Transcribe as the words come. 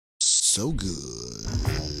so good.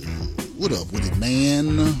 What up with it,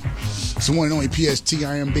 man? It's the one and only PST.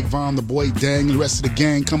 I am Big Von, the boy Dang, and the rest of the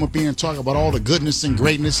gang come up here and talk about all the goodness and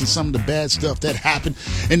greatness and some of the bad stuff that happened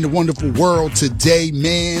in the wonderful world today,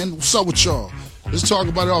 man. What's up with y'all? Let's talk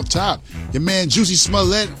about it off top. Your man Juicy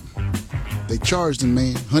Smollett, they charged him,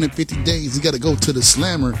 man, 150 days. He got to go to the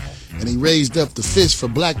slammer, and he raised up the fist for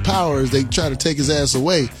Black Power as they try to take his ass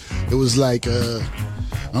away. It was like,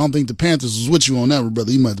 I don't think the Panthers was with you on that one, brother.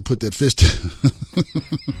 You might have to put that fist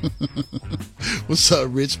What's up,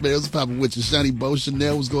 Rich, man? What's popping with you? Shiny Bo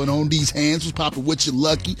Chanel, what's going on? These hands, what's popping with you?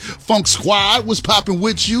 Lucky Funk Squad, what's popping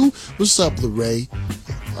with you? What's up, LeRae?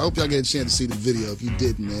 I hope y'all get a chance to see the video. If you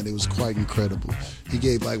didn't, man, it was quite incredible. He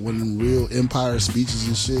gave like one of them real empire speeches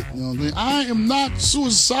and shit. You know what I mean? I am not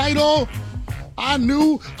suicidal. I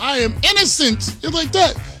knew I am innocent. It's like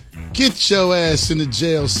that. Get your ass in the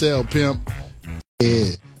jail cell, pimp.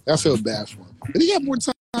 Yeah, I feel bad for him. But he had more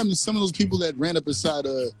time than some of those people that ran up inside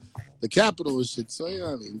the Capitol and shit. So, you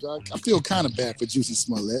know what I mean? I feel kind of bad for Juicy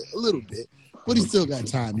Smollett, a little bit. But he still got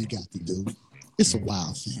time he got to do. It's a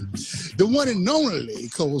wild thing. The one and only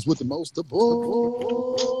calls with the most, the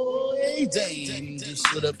boy Dane just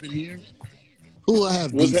stood up in here. Who I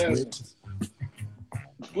have beef with.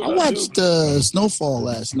 I watched Snowfall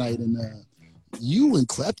last night, and you and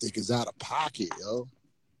Kleptic is out of pocket, yo.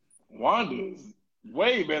 Wanda's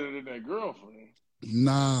way better than that girlfriend.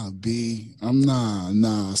 Nah, B. I'm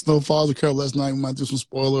nah. Snowfall's occurred last night. We might do some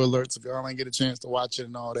spoiler alerts if y'all ain't get a chance to watch it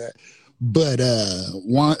and all that. But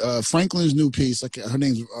Franklin's new piece, like her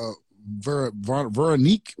name's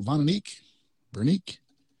Veronique.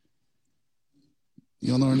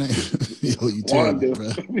 You don't know her name? Yo, you terrible,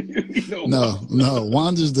 bro. No.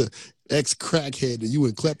 Wanda's the ex-crackhead that you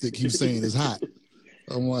and Kleptic keep saying is hot.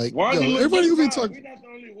 I'm like, Wanda, yo, everybody who been talking. We're not the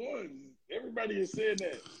only ones. Everybody has said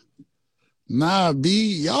that. Nah,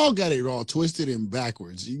 B, y'all got it all twisted and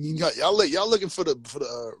backwards. Y'all looking for the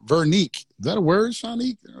Veronique. Is that a word,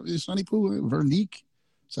 Shanique? Shani Poo? Veronique?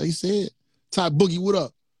 That's how you say it. Ty Boogie, what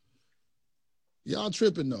up? Y'all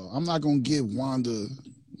tripping though. I'm not gonna give Wanda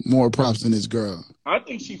more props than this girl. I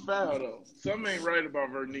think she foul though. Something ain't right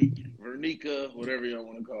about Veronique. Vernica, whatever y'all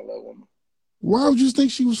want to call that woman. Why would you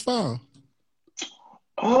think she was foul?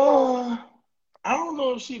 I don't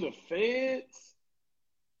know if she the feds,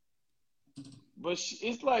 but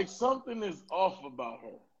it's like something is off about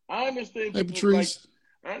her. I understand people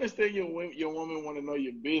I understand your woman want to know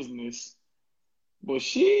your business, but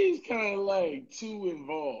she's kind of like too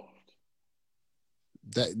involved.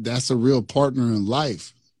 That's a real partner in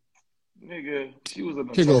life. Nigga, she was an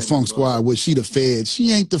attorney. Here go Funk Squad. Was she the feds?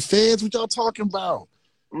 She ain't the feds. What y'all talking about?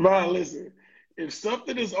 Man, listen. If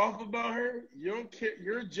something is off about her, your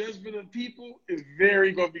judgment of people is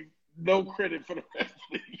very going to be no credit for the rest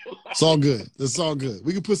of your life. It's all good. It's all good.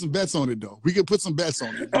 We can put some bets on it, though. We can put some bets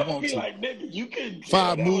on it. Like, nigga, you can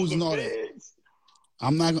 5 moves and all feds.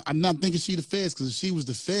 That. I'm not thinking she the feds, because if she was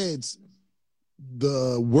the feds,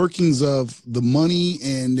 the workings of the money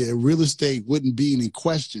and the real estate wouldn't be in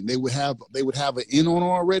question. They would have an in on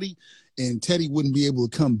already, and Teddy wouldn't be able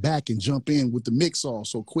to come back and jump in with the mix all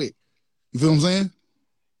so quick. You feel what I'm saying?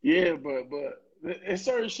 Yeah, but it's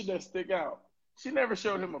certain shit that stick out. She never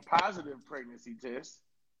showed him a positive pregnancy test.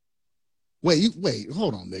 Wait,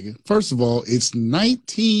 hold on, nigga. First of all, it's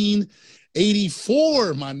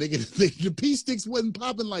 1984, my nigga. The pee sticks wasn't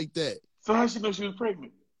popping like that. So how she know she was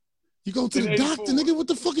pregnant? You go to the doctor, nigga. What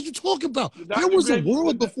the fuck are you talking about? There was a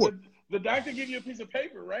world before. The doctor give you a piece of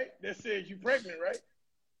paper, right? That says you pregnant, right?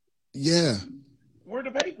 Yeah. Where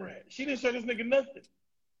the paper at? She didn't show this nigga nothing.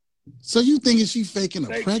 So you thinking she faking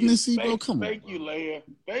a pregnancy, bro? Come on. Thank you, Leia.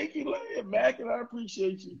 Mac, and I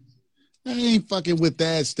appreciate you. I ain't fucking with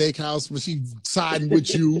that steakhouse when she siding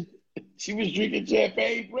with you. She was drinking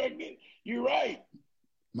champagne pregnant. You're right.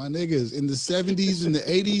 My niggas, in the 70s and the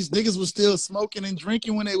 80s, niggas was still smoking and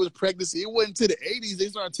drinking when they was pregnancy. It wasn't until the 80s they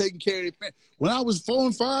started taking care of their family. When I was 4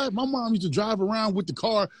 and 5, my mom used to drive around with the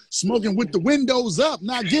car smoking with the windows up,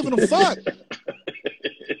 not giving a fuck.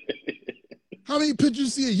 How many pictures you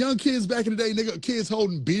see of young kids back in the day, nigga, kids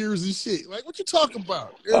holding beers and shit? Like, what you talking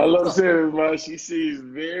about? I love saying, man, she sees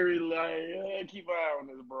very like, keep an eye on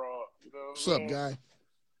this broad. You know what's up, guy?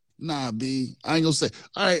 Nah, B. I ain't gonna say.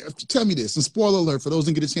 All right, tell me this. And spoiler alert for those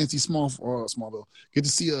who didn't get a chance to see Smallville. Get to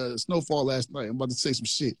see Snowfall last night. I'm about to say some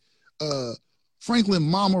shit. Franklin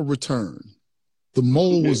mama returned. The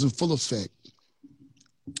mole was in full effect.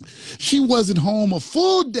 She wasn't home a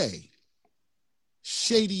full day.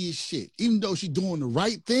 Shady as shit. Even though she doing the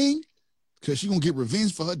right thing, because she gonna get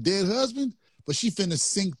revenge for her dead husband, but she finna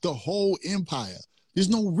sink the whole empire. There's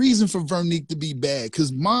no reason for Veronique to be bad,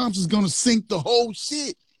 because Moms is gonna sink the whole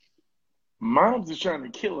shit. Mom's just trying to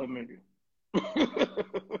kill a nigga.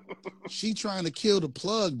 She trying to kill the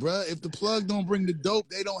plug, bruh. If the plug don't bring the dope,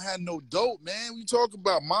 they don't have no dope, man. We talk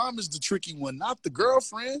about mom is the tricky one, not the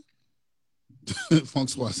girlfriend. Funk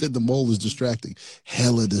Squad said the mole is distracting.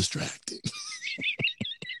 Hella distracting.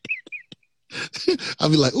 I'll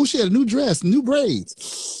be like, oh, she had a new dress, new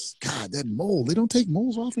braids. God, that mole. They don't take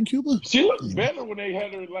moles off in Cuba? She looked better when they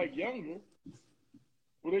had her, like, younger.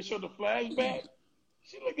 When they showed the flashback,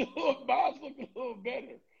 she looked a little, Bob's looking a little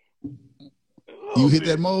better. You hit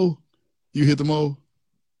that mole? You hit the mole?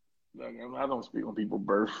 Look, I don't speak on people's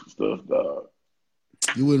birth stuff, dog.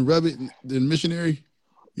 You wouldn't rub it in missionary?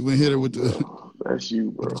 You wouldn't hit her with the... That's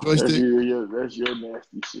you, bro. That's your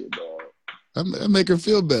nasty shit, dog. I make her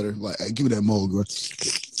feel better. Like, hey, give me that mole, girl.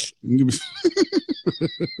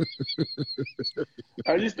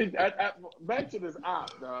 I just think, back to this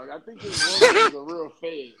op, dog. I think this woman is a real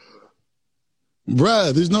fed.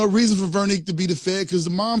 Bruh, there's no reason for Veronique to be the fed because the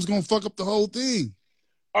mom's going to fuck up the whole thing.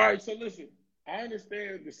 All right, so listen. I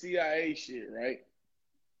understand the CIA shit, right?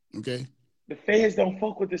 Okay. The feds don't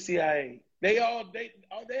fuck with the CIA. They have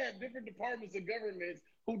different departments of governments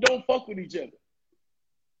who don't fuck with each other.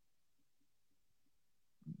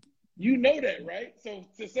 You know that, right? So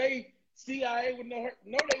to say CIA would know her,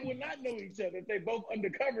 no, they would not know each other. If they both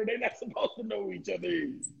undercover, they're not supposed to know who each other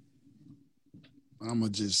is. I'm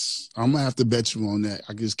gonna have to bet you on that.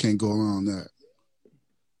 I just can't go around that.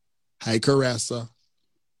 Hey, Caressa.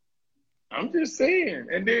 I'm just saying.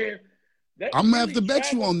 And then I'm gonna have to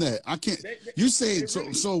bet you on that. I can't. You're saying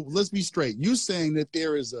so. Let's be straight. You're saying that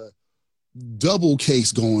there is a double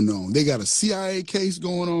case going on. They got a CIA case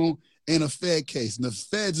going on and a Fed case, and the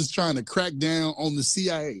Feds is trying to crack down on the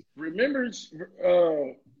CIA. Remember,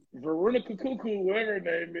 Veronica Cuckoo, whatever her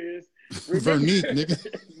name is. Veronique,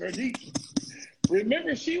 nigga. Veronique.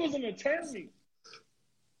 Remember, she was an attorney.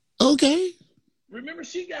 Okay. Remember,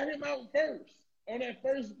 she got him out first on that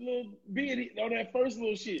first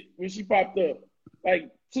little shit when she popped up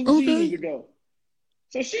like 2 seasons ago.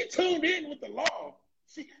 So she tuned in with the law.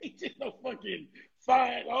 She ain't just no fucking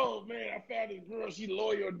fine. Oh man, I found this girl. She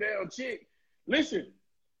loyal down chick. Listen,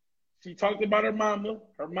 she talked about her mama.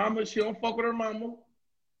 Her mama, she don't fuck with her mama.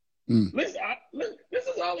 Listen, this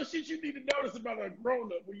is all the shit you need to notice about a grown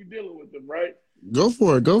up when you're dealing with them, right? Go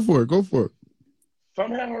for it.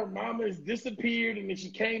 Somehow her mama has disappeared, and then she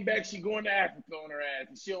came back. She going to Africa on her ass,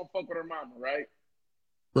 and she don't fuck with her mama, right?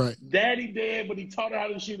 Right. Daddy dead, but he taught her how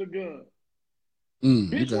to shoot a gun.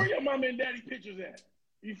 Bitch, where your mama and daddy pictures at?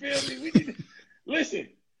 You feel me? We need to, listen.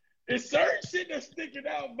 It's certain shit that's sticking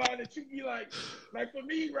out by that you be like for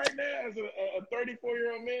me right now as a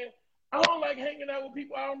 34-year-old man, I don't like hanging out with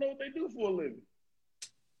people I don't know what they do for a living.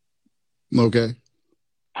 Okay.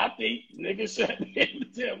 I think niggas should be able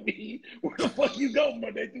to tell me where the fuck you go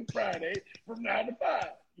Monday through Friday from 9 to 5.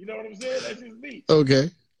 You know what I'm saying? That's just me.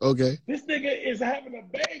 Okay. This nigga is having a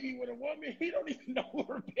baby with a woman. He don't even know who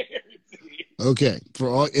her parents is. Okay.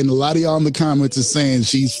 And a lot of y'all in the comments are saying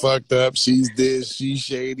she's fucked up, she's this, she's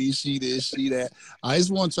shady, she this, she that. I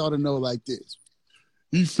just want y'all to know like this.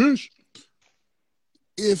 He fish.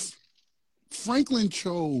 If Franklin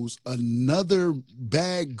chose another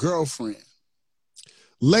bad girlfriend,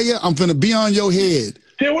 Leia, I'm finna be on your head.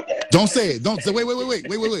 Don't say it. Don't say. Wait.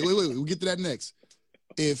 We'll get to that next.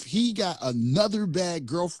 If he got another bad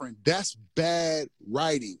girlfriend, that's bad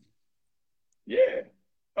writing. Yeah.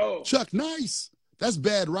 Oh. Chuck, nice. That's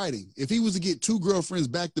bad writing. If he was to get 2 girlfriends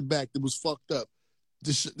back to back that was fucked up,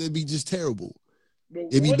 that'd be just terrible. But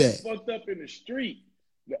it'd be bad. Fucked up in the street.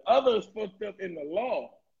 The other is fucked up in the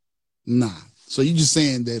law. Nah. So you just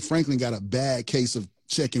saying that Franklin got a bad case of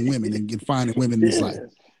checking women and finding women in his life.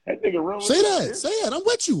 That nigga wrong. Say that. I'm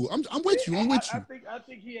with you. I'm with you. I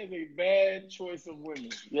think he has a bad choice of women.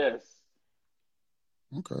 Yes.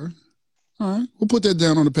 Okay. All right. We'll put that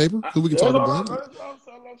down on the paper so we can talk about it. That's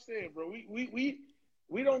all I'm saying, bro.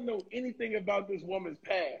 We don't know anything about this woman's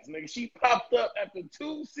past, nigga. She popped up after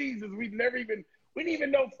 2 seasons. We didn't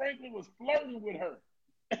even know Franklin was flirting with her.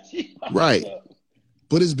 Right.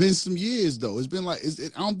 But it's been some years, though. It's been like,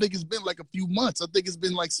 I don't think it's been like a few months. I think it's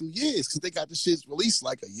been like some years because they got the shit released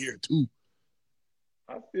like a year or 2.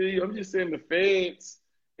 I feel you. I'm just saying the feds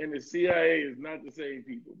and the CIA is not the same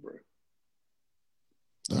people, bro.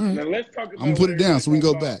 All right. Now let's talk about. I'm going to put it down so we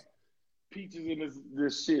can go back. Peaches and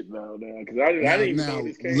this shit now, because I didn't even know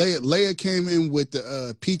this came. Leia came in with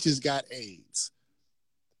the Peaches got AIDS.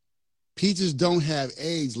 Peaches don't have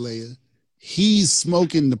AIDS, Leia. He's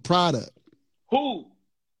smoking the product. Who?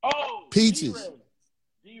 Oh, Peaches.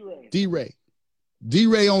 D-Ray.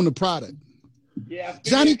 D-Ray on the product. Yeah.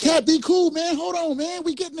 Johnny Cat, be cool, man. Hold on, man.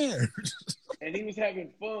 We getting there. And he was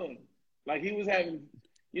having fun. Like he was having,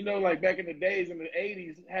 like back in the days in the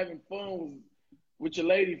 '80s, having fun with your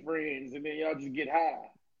lady friends, and then y'all just get high.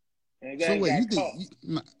 And So that wait, you got think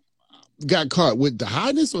caught. got caught with the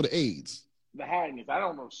highness or the AIDS? The highness. I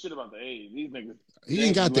don't know shit about the AIDS. These niggas. He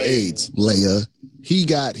ain't got the AIDS, Leia.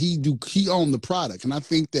 He owned the product. And I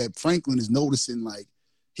think that Franklin is noticing like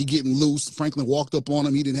he getting loose. Franklin walked up on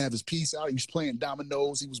him. He didn't have his piece out. He was playing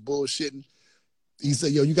dominoes. He was bullshitting. He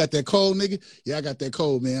said, yo, you got that cold, nigga? Yeah, I got that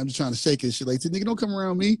cold, man. I'm just trying to shake his shit. Like, nigga, don't come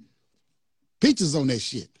around me. Peaches on that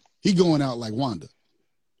shit. He going out like Wanda.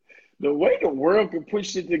 The way the world can put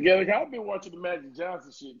shit together, I've been watching the Magic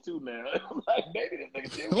Johnson shit too now. Like, maybe this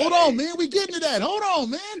nigga did. Hold on, man. We getting to that. Hold on,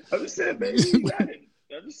 man. I just said, maybe he got it.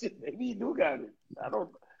 I just said, maybe he do got it. I don't.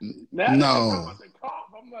 Now no. that I the cough,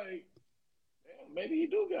 I'm like, damn, maybe he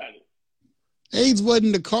do got it. AIDS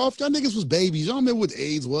wasn't the cough. Y'all niggas was babies. Y'all remember what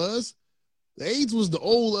AIDS was? The AIDS was the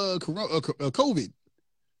old COVID.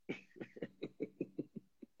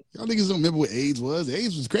 Y'all niggas don't remember what AIDS was.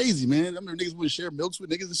 AIDS was crazy, man. I remember niggas would share milks with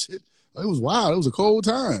niggas and shit. It was wild. It was a cold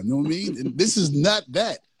time. You know what I mean? And this is not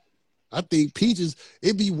that. I think Peaches,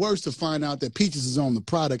 it'd be worse to find out that Peaches is on the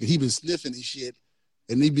product and he been sniffing and shit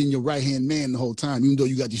and he been your right-hand man the whole time, even though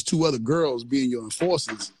you got these two other girls being your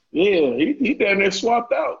enforcers. Yeah, he down there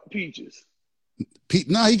swapped out Peaches.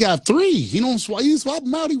 Nah, he got three. He didn't swap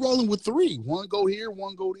them out. He rolling with three. One go here,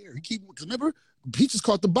 one go there. Remember, Peaches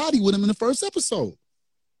caught the body with him in the first episode.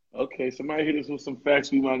 Okay, somebody hit us with some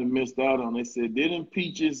facts we might have missed out on. They said, didn't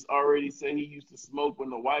Peaches already say he used to smoke when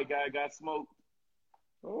the white guy got smoked?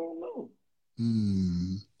 Oh, no.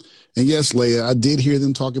 And yes, Leia, I did hear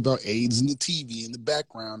them talk about AIDS in the TV in the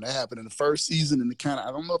background. That happened in the first season, and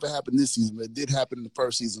I don't know if it happened this season, but it did happen in the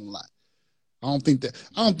first season a lot. I don't think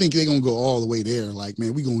they're gonna go all the way there. Like,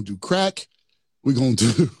 man, we're gonna do crack, we're gonna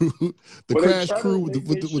do the Crash Crew with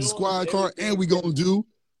the squad car, and we're gonna do.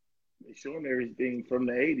 They showing everything from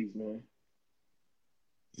the '80s, man.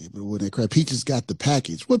 Yeah, but when that crap, Peaches got the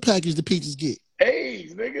package. What package did Peaches get?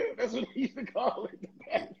 AIDS, nigga. That's what he used to call it, the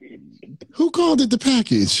package. Who called it the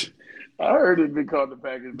package? I heard it been called the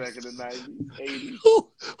package back in the 90s, 80s.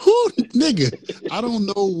 Who, nigga? I don't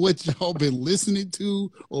know what y'all been listening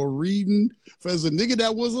to or reading. For as a nigga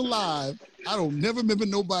that was alive, I don't never remember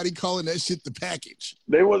nobody calling that shit the package.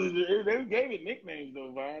 They gave it nicknames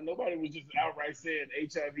though, Vine. Nobody was just outright saying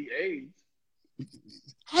HIV/AIDS.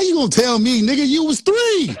 How you gonna tell me, nigga? You was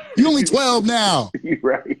 3. You only 12 now. You're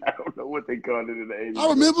right. I don't know what they called it in the 80s. I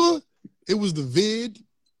remember it was the vid.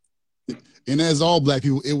 And as all black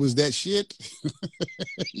people, it was that shit.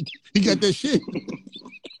 He got that shit.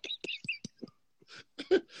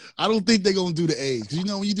 I don't think they're gonna do the AIDS. Cause you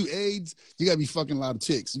know when you do AIDS, you gotta be fucking a lot of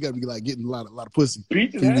chicks. You gotta be like getting a lot of pussy.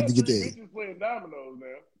 Peaches playing dominoes now.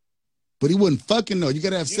 But he wasn't fucking though. You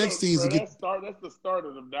gotta have sex scenes to get. That's the start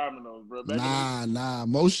of the dominoes, bro. Nah.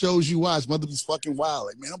 Most shows you watch, motherfuckers fucking wild.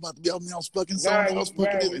 Like, man, I'm about to be out now fucking someone else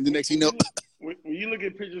fucking this. And the next thing you know. When you look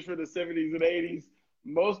at pictures from the 70s and 80s,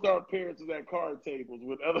 most of our parents was at card tables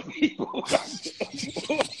with other people.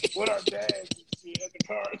 With our dads at the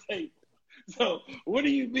card table. So what do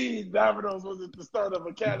you mean dominoes was at the start of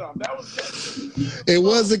a cat off? That was it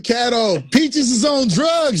was a cat off. Peaches is on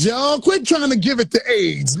drugs, y'all. Quit trying to give it to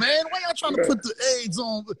AIDS, man. Why y'all trying to put the AIDS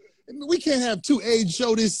on? I mean, we can't have 2 AIDS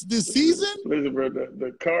show this season. Listen, bro,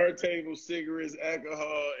 the card table, cigarettes,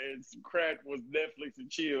 alcohol, and some crack was Netflix and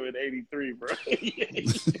chill in '83, bro.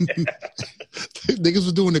 Niggas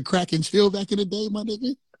was doing the crack and chill back in the day, my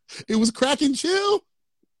nigga. It was crack and chill.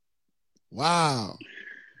 Wow.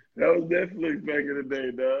 That was Netflix back in the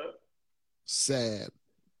day, dog. Sad.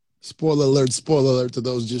 Spoiler alert to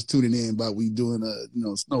those just tuning in about we doing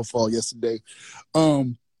Snowfall yesterday.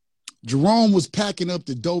 Jerome was packing up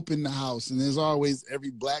the dope in the house, and there's always every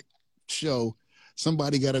black show,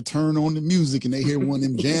 somebody got to turn on the music and they hear one of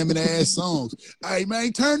them jamming ass songs. Hey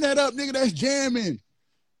man, turn that up, nigga, that's jamming.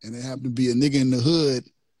 And it happened to be a nigga in the hood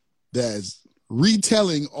that's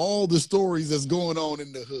retelling all the stories that's going on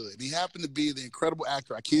in the hood. He happened to be the incredible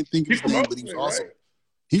actor. I can't think of his name, but he was also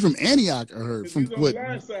he's from Antioch, I heard. From what?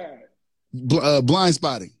 Blind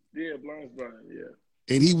Spotting. Yeah, Blind Spotting,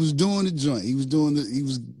 yeah. And he was doing the joint. He was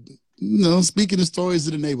speaking the stories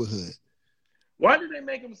of the neighborhood. Why did they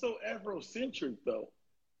make him so Afrocentric though?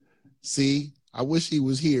 See, I wish he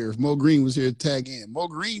was here. If Mo Green was here to tag in. Mo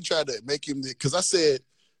Green tried to make him, because I said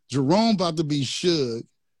Jerome about to be Suge.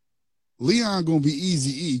 Leon gonna be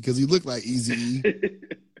Eazy-E because he looked like Eazy-E.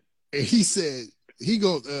 And he said he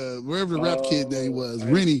go wherever the rap kid name was,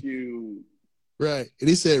 Rennie. Right. And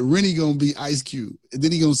he said Rennie gonna be Ice Cube. And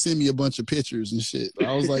then he gonna send me a bunch of pictures and shit.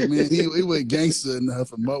 I was like, man, he went gangster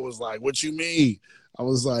enough. And Mo was like, what you mean? I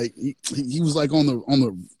was like, he was like on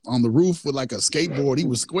the roof with like a skateboard. He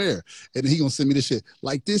was square, and he gonna send me this shit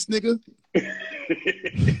like this, nigga.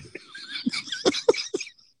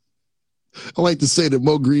 I like to say that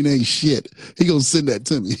Mo Green ain't shit. He gonna send that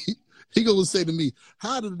to me. He gonna say to me,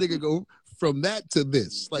 "How did the nigga go from that to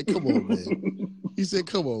this?" Like, come on, man. He said,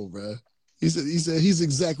 "Come on, bro." He said he's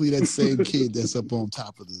exactly that same kid that's up on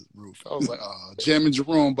top of the roof. I was like, "Oh, Jam and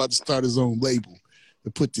Jerome about to start his own label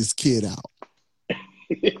to put this kid out."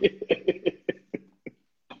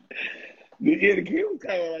 Yeah, the kid was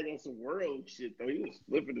kind of like on some world shit though. He was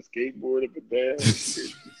flipping the skateboard up and down.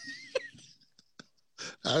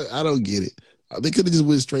 I don't get it. They could have just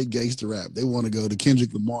went straight gangster rap. They want to go the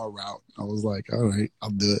Kendrick Lamar route. I was like, all right, I'll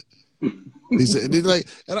do it. He said, like,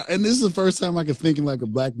 and this is the first time I can think in like a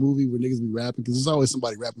black movie where niggas be rapping because there's always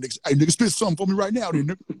somebody rapping. Niggas, hey, nigga, spit something for me right now,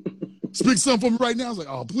 nigga. Spit something for me right now. I was like,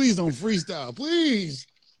 oh, please don't freestyle, please.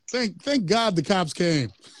 Thank God the cops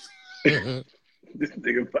came. This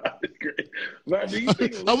nigga Bob is great. Man, do you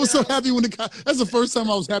think I was so happy when the cops. That's the first time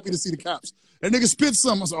I was happy to see the cops. That nigga spit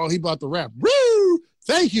something. I said, oh, he about to rap. Woo!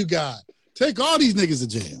 Thank you, God. Take all these niggas to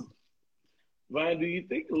jail. Man, do you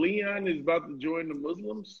think Leon is about to join the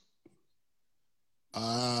Muslims?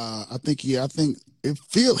 I think he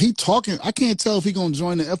talking. I can't tell if he gonna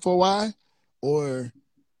join the FOI or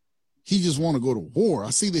he just want to go to war. I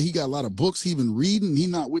see that he got a lot of books he been reading. He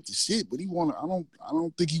not with the shit, but he want to. I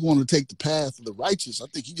don't think he want to take the path of the righteous. I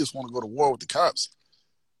think he just want to go to war with the cops.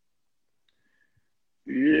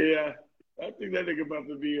 Yeah, I think that nigga about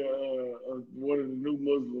to be one of the new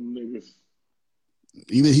Muslim niggas.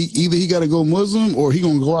 Either he got to go Muslim or he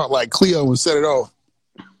gonna go out like Cleo and set it off.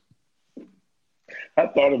 I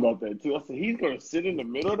thought about that too. I said he's gonna sit in the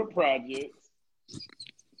middle of the projects.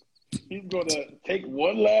 He's gonna take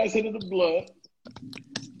one last hit of the blood.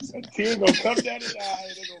 A tear gonna come down his eye,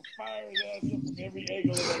 and they're gonna fire his ass up from every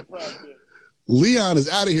angle of that project. Leon is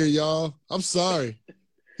out of here, y'all. I'm sorry.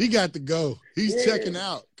 He got to go. He's checking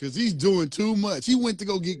out because he's doing too much. He went to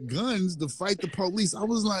go get guns to fight the police. I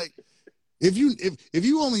was like, if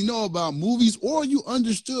you only know about movies or you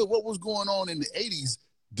understood what was going on in the 80s,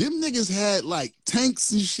 them niggas had like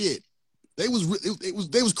tanks and shit. They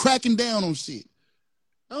was cracking down on shit.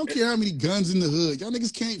 I don't care how many guns in the hood. Y'all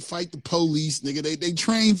niggas can't fight the police, nigga. They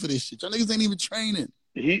train for this shit. Y'all niggas ain't even training.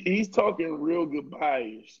 He's talking real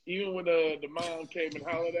goodbye-ish. Even when the mom came and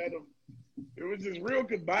hollered at him, it was just real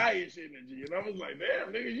goodbye-ish energy. And I was like,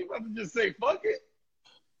 damn, nigga, you about to just say fuck it?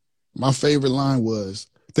 My favorite line was,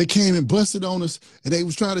 they came and busted on us and they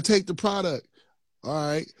was trying to take the product. All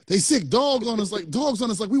right. They sick dogs on us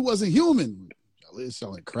like we wasn't human. Y'all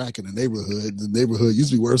selling crack in the neighborhood. The neighborhood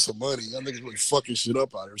used to be worth some money. Y'all niggas really fucking shit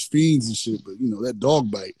up out there. There's fiends and shit, but that dog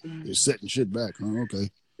bite is setting shit back. Huh? Okay.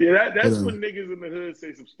 Yeah, that's when niggas in the hood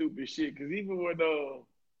say some stupid shit. Because even when the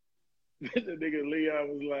nigga Leon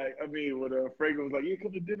was like, when Franklin was like, you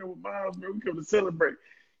come to dinner with Miles, bro, we come to celebrate.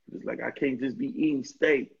 It's like, I can't just be eating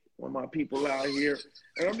steak when my people out here.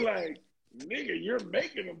 And I'm like, nigga, you're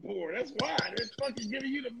making them poor. That's why. They're fucking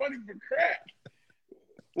giving you the money for crack.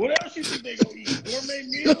 What else you think they gonna eat? Gourmet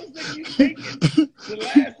meals? Nigga, you taking the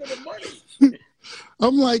last of the money.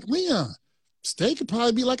 I'm like, Leon, steak could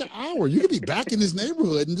probably be like an hour. You could be back in this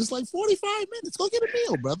neighborhood in just like 45 minutes. Go get a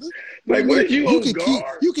meal, brother. Like, what did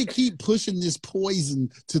you can keep pushing this poison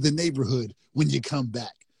to the neighborhood when you come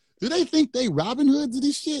back. Do they think they Robin Hoods of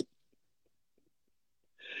this shit?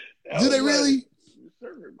 Do they really? You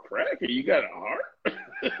serving crack and you got a heart?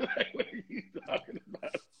 Like, what are you talking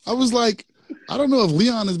about? I was like, I don't know if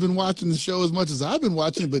Leon has been watching the show as much as I've been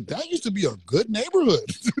watching, but that used to be a good neighborhood.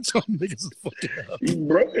 You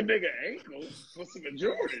broke a nigga ankle for some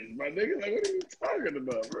Jordans, my nigga. Like, what are you talking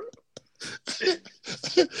about, bro?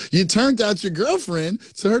 You turned out your girlfriend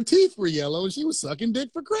so her teeth were yellow and she was sucking dick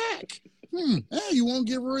for crack. Hey, you won't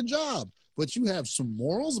give her a job, but you have some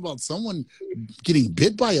morals about someone getting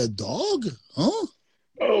bit by a dog? Huh?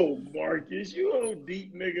 Oh, Marcus, you old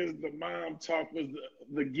deep niggas. The mom talk was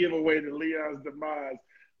the giveaway to Leon's demise.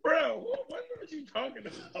 Bro, what are you talking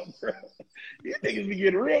about, bro? You niggas be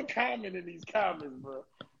getting real common in these comments, bro.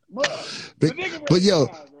 But yo,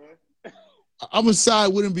 I'm gonna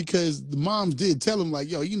side with him because the moms did tell him,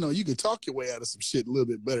 like, yo, you can talk your way out of some shit a little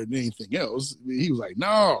bit better than anything else. He was like,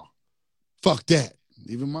 no, fuck that.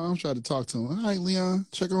 Even mom tried to talk to him. All right, Leon,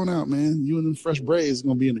 check on out, man. You and them fresh braids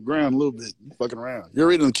gonna be in the ground a little bit. You fucking around. You're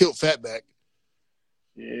already done killed Fatback.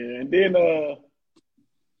 Yeah, and then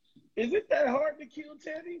is it that hard to kill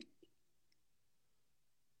Teddy?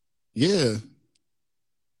 Yeah.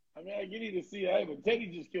 I get he the CIA, but Teddy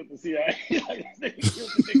just killed the CIA. Like, he killed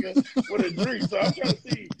the nigga with a drink. So I'm trying to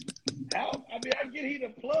see how. I get he the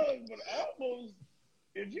plug, but almost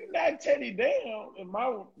if you knock Teddy down, in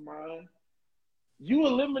my mind, you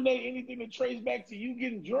eliminate anything that traces back to you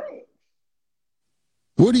getting drugs.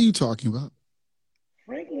 What are you talking about?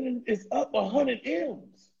 Franklin is up 100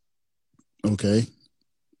 M's. Okay.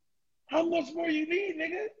 How much more you need,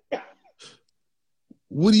 nigga?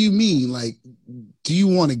 What do you mean? Like, do you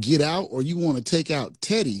want to get out or you want to take out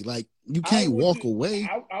Teddy? Like, you can't walk away.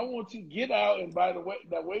 I want to get out, and by the way,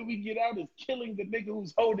 that way we get out is killing the nigga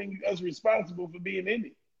who's holding us responsible for being in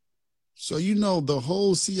it. So the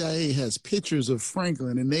whole CIA has pictures of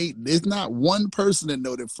Franklin, and there's not one person that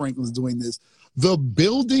know that Franklin's doing this. The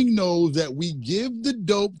building knows that we give the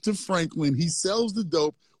dope to Franklin. He sells the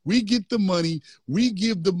dope. We get the money. We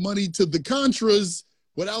give the money to the Contras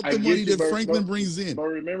without the money that Franklin brings in. But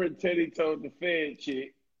remember, Teddy told the Fed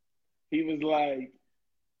chick, he was like,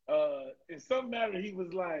 in some matter, he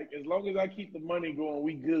was like, as long as I keep the money going,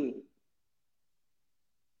 we good.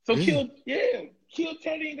 So kill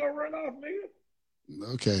Teddy and go run off,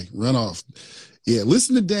 nigga. Okay, run off. Yeah,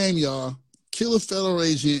 listen to Dame, y'all. Kill a federal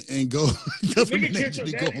agent and go government agent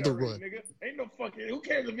and go on the run. Nigga. Ain't no fucking, who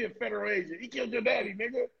cares if he a federal agent? He killed your daddy,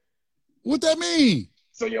 nigga. What that mean?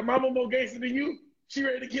 So your mama more gangster than you? She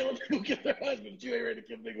ready to kill a nigga who killed her husband, but you ain't ready to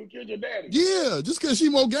kill a nigga who killed your daddy. Yeah, just because she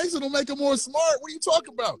more gangster don't make her more smart. What are you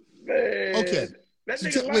talking about? Man, okay.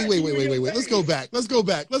 Wait. Let's go back.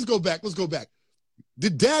 The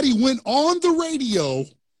daddy went on the radio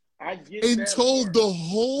and told the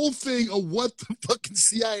whole thing of what the fucking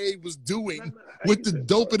CIA was doing with the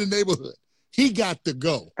dope in the neighborhood. He got to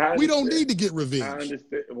go. We don't need to get revenge. I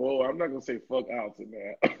understand. Well, I'm not going to say fuck Alton,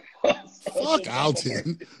 man. Fuck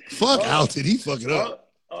Alton. Fuck Alton. He fucking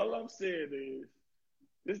up. All I'm saying is,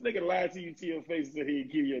 this nigga lied to you to your face and said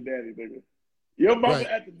he'd kill your daddy, nigga. Your mama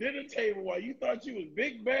at the dinner table while you thought you was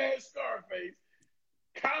big bad Scarface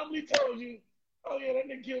calmly told you, oh yeah, that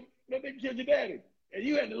nigga killed your daddy. And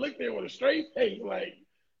you had to look there with a straight face like,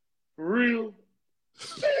 for real?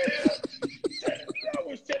 Man, I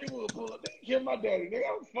wish Teddy would pull up. They kill my daddy,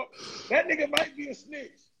 nigga. That nigga might be a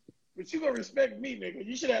snitch, but you gonna respect me, nigga.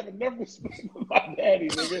 You should have enough respect for my daddy,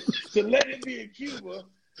 nigga, to let him be in Cuba.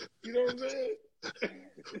 You know what I'm saying?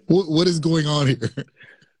 What is going on here?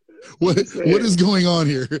 What is going on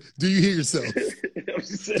here? Do you hear yourself?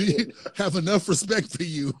 Do you have enough respect for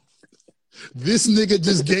you? This nigga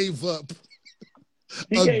just gave up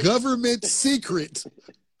government secret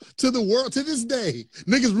to the world to this day.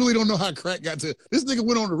 Niggas really don't know how crack got to. This nigga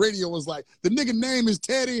went on the radio and was like, the nigga name is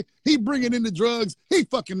Teddy. He bringing in the drugs. He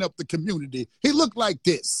fucking up the community. He looked like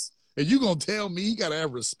this. And you gonna tell me he gotta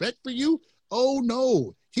have respect for you? Oh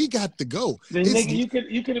no, he got to go. Then nigga,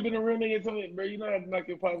 you could have been a real nigga and told me, bro, you know how to knock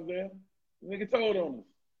your pops down. The nigga told on us.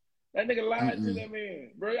 That nigga lied to that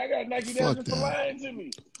man. Bro, I gotta knock you down just for lying to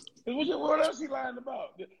me. What else he lying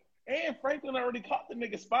about? And Franklin already caught the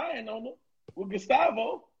nigga spying on him with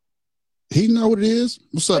Gustavo. He know what it is.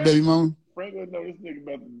 What's up, baby mama? Franklin know this nigga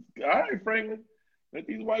about to. All right, Franklin. Let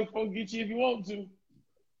these white folks get you if you want to.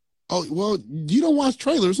 Oh, well, you don't watch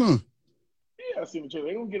trailers, huh? Yeah, I see the trailer.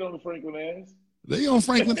 They gonna get on the Franklin ass. They on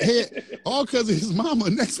Franklin head all because of his mama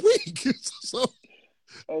next week. So,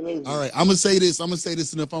 all right, I'm gonna say this,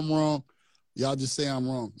 and if I'm wrong, y'all just say I'm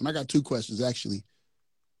wrong. And I got two questions actually.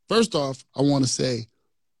 First off, I want to say,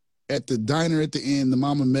 at the diner at the end, the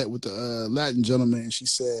mama met with the Latin gentleman, and she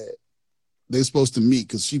said they're supposed to meet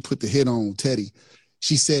because she put the hit on Teddy.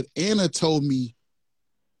 She said Anna told me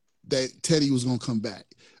that Teddy was gonna come back.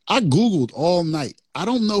 I Googled all night. I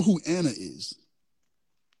don't know who Anna is.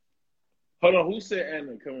 Hold on, who said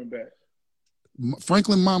Anna coming back?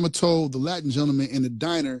 Franklin mama told the Latin gentleman in the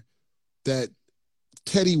diner that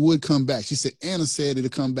Teddy would come back. She said Anna said it'll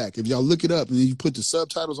come back. If y'all look it up and then you put the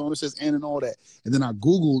subtitles on, it says Anna and all that. And then I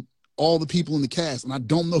Googled all the people in the cast, and I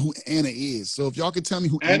don't know who Anna is. So if y'all could tell me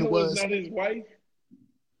who Anna was. Not his wife?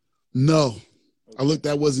 No. Okay. I looked,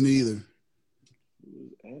 that wasn't either.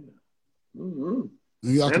 Anna. Mm-hmm.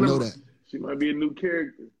 Maybe y'all can know that. She might be a new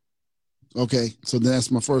character. Okay, so that's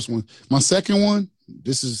my first one. My second one,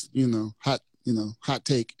 this is, hot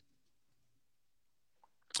take.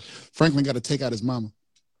 Franklin got to take out his mama.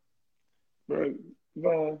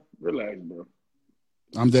 Bro, relax, bro.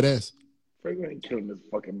 I'm dead ass. Franklin ain't killing his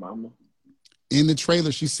fucking mama. In the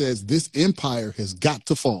trailer, she says, this empire has got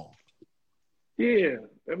to fall. Yeah,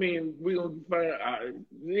 I mean, we gonna find out.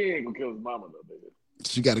 He ain't gonna kill his mama, though, nigga.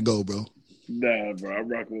 She got to go, bro. Nah, bro, I'm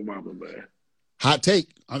rocking with mama, man. Hot take.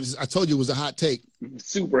 I told you it was a hot take.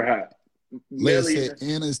 Super hot. Leia said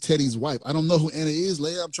Anna is Teddy's wife. I don't know who Anna is,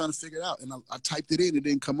 Leia. I'm trying to figure it out. And I typed it in. It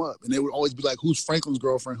didn't come up. And they would always be like, who's Franklin's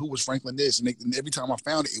girlfriend? Who was Franklin this? And every time I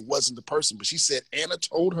found it, it wasn't the person. But she said Anna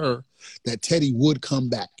told her that Teddy would come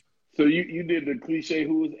back. So you did the cliche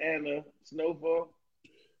Who is Anna Snowfall?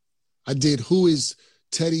 I did Who is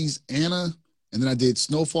Teddy's Anna, and then I did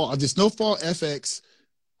Snowfall. I did Snowfall FX,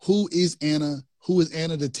 Who is Anna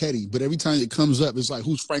the Teddy. But every time it comes up, it's like,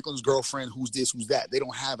 who's Franklin's girlfriend? Who's this? Who's that? They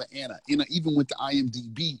don't have an Anna. Anna even went to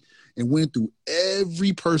IMDb and went through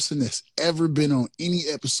every person that's ever been on any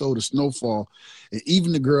episode of Snowfall, and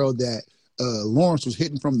even the girl that Lawrence was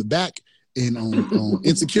hitting from the back and on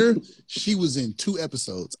Insecure, she was in 2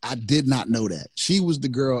 episodes. I did not know that. She was the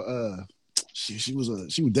girl. She was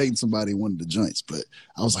dating somebody in one of the joints, but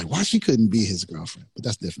I was like, why she couldn't be his girlfriend? But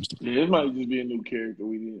that's different stuff. Yeah, it might just be a new character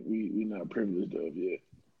we not privileged of yet.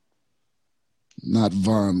 Not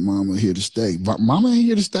Vaughn Mama here to stay. Mama ain't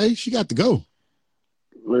here to stay. She got to go.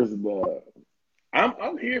 Listen,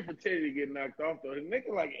 I'm here for Teddy to get knocked off though. The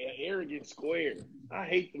nigga like an arrogant square. I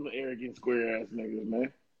hate them arrogant square ass niggas,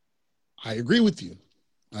 man. I agree with you.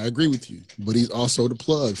 But he's also the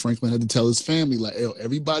plug. Franklin had to tell his family, like, "Yo,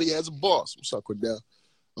 everybody has a boss." What's up, Cordell?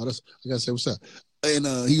 Oh, I gotta say what's up. And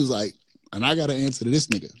he was like, and I gotta answer to this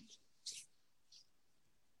nigga.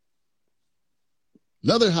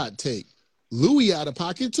 Another hot take. Louis out of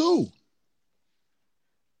pocket too.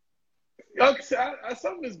 Okay,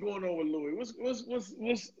 something is going on with Louis.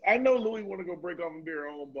 What's I know Louis want to go break off and be her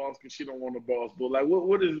own boss because she don't want a boss, but like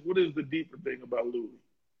what is the deeper thing about Louis?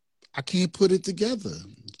 I can't put it together.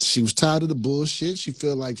 She was tired of the bullshit. She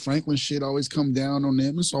felt like Franklin shit always come down on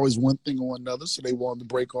them. It's always one thing or another, so they wanted to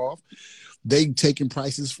break off. They taking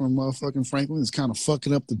prices from motherfucking Franklin. It's kind of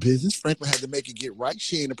fucking up the business. Franklin had to make it get right.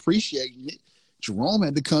 She ain't appreciating it. Jerome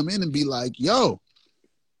had to come in and be like, yo,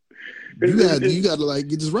 you got to like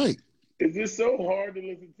get this right. Is it so hard to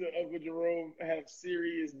listen to Uncle Jerome have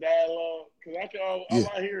serious dialogue? Because all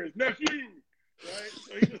I hear is nephew, right?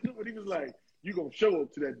 So he was like, "You gonna show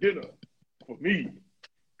up to that dinner for me?"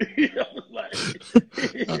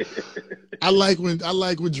 I like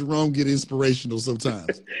when Jerome get inspirational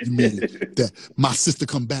sometimes. You mean that my sister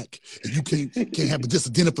come back and you can't have just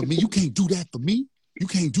a dinner for me? You can't do that for me? You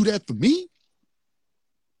can't do that for me?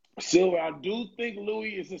 Silver, I do think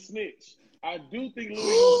Louis is a snitch. I do think Louis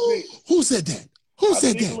gonna snitch. Who said that? I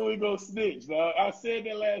think Louis gonna snitch, dog. I said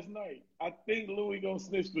that last night. I think Louis gonna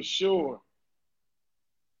snitch for sure.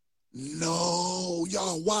 No,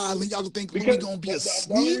 y'all wild, and y'all think Louis gonna be a snitch?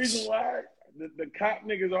 The only reason why the cop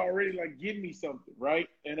niggas already like, give me something, right?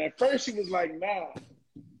 And at first she was like, nah.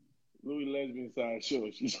 Louis lesbian side,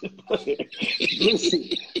 sure. She's listen.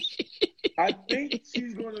 I think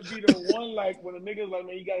she's gonna be the one, like when a nigga's like,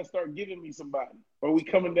 man, you gotta start giving me somebody, or we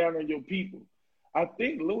coming down on your people. I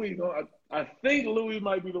think Louis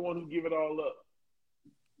might be the one who give it all up.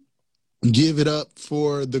 Give it up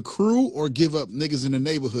for the crew or give up niggas in the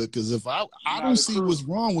neighborhood? Because if I don't see what's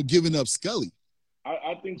wrong with giving up Scully.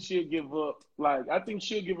 I think she'll give up. I think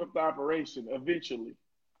she'll give up the operation eventually.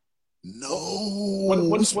 No,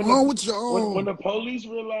 what's wrong with y'all? When the police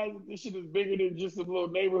realize that this shit is bigger than just a little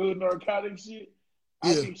neighborhood narcotic shit,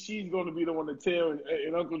 I think she's going to be the one to tell,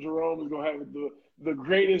 and Uncle Jerome is going to have the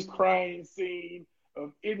greatest crying scene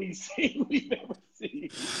of any scene we've ever seen.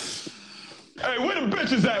 Hey, where the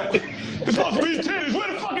bitches at? It's supposed to be titties.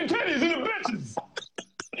 Where the fucking titties and the bitches?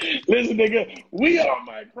 Listen, nigga, we all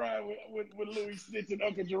might cry when Louis snitching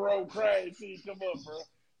Uncle Jerome crying scene come up, bro.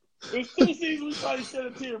 There's 2 scenes we probably shed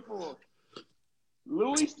a tear for.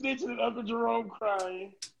 Louis snitching and Uncle Jerome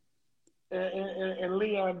crying, and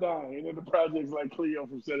Leon dying, and then the project's like Cleo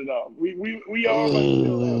from Set It Off. We all might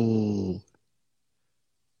feel that.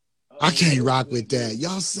 I can't rock with that.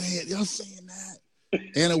 Y'all saying that?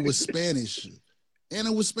 Anna was Spanish.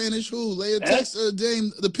 Anna was Spanish who? Leah, text Dame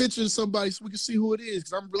the picture of somebody so we can see who it is,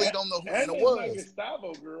 because I really don't know who Anna was. Like a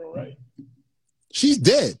Gustavo girl, right? She's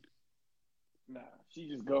dead. Nah, she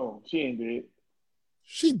just gone. She ain't dead.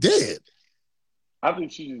 She dead. I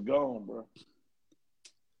think she just gone, bro.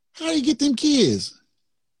 How do you get them kids?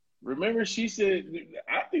 Remember, she said,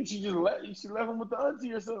 I think she just left. She left him with the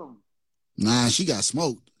auntie or something. Nah, she got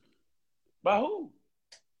smoked. By who?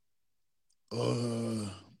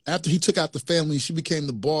 After he took out the family, she became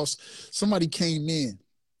the boss. Somebody came in.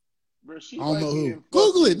 Bro, I don't know who.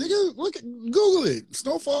 Google it, nigga. Google it.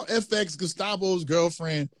 Snowfall FX, Gustavo's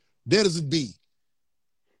girlfriend, dead as a bee.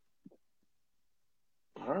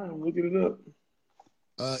 All right, I'm looking it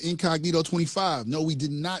up. Incognito 25. No, we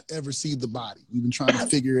did not ever see the body. We've been trying to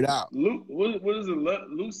figure it out. What is it?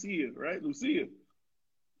 Lucia, right? Lucia.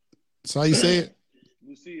 That's how you say it?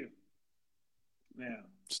 Lucia. Now.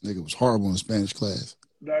 This nigga was horrible in Spanish class.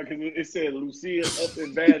 Nah, because it said Lucia up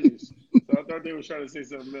and vanished. So I thought they were trying to say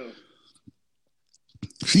something else.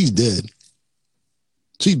 She's dead.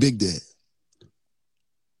 She's big dead.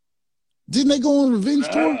 Didn't they go on a revenge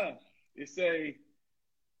tour? It say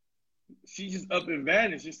she just up and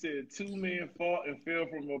vanished. It said 2 men fought and fell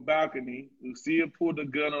from a balcony. Lucia pulled a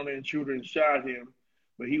gun on the intruder and shot him,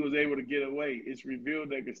 but he was able to get away. It's revealed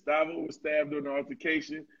that Gustavo was stabbed during the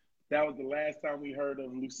altercation. That was the last time we heard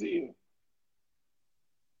of Lucia.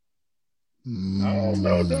 I don't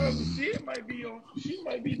know, dog. She might be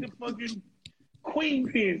the fucking queen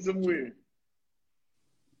pin somewhere.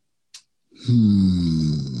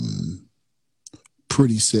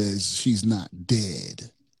 Pretty says she's not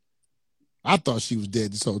dead. I thought she was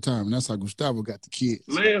dead this whole time, and that's how Gustavo got the kids.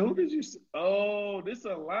 Leia, who did you see? Oh, this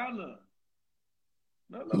Alana.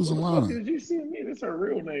 No, Who's what Alana? the fuck did you send me? That's her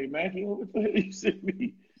real name, Mackie. What the hell you sent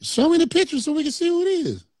me? Show me the picture so we can see who it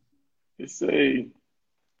is. It say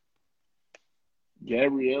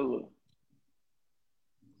Gabriella.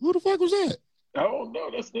 Who the fuck was that? I don't know.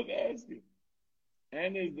 That's what I'm asking.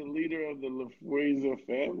 Anna is the leader of the LaFueza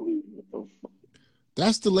family. What the fuck?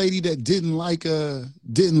 That's the lady that didn't like the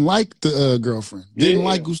girlfriend. Didn't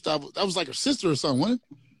like Gustavo. That was like her sister or something, wasn't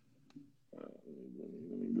it?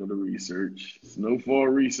 Let me go to research. Snowfall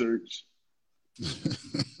research.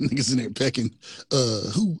 Niggas in there pecking.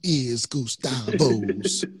 Who is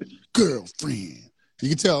Gustavo's girlfriend? You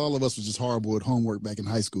can tell all of us was just horrible at homework back in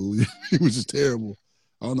high school. It was just terrible.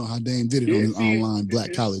 I don't know how Dame did it on his online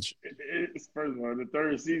black college. First of all, the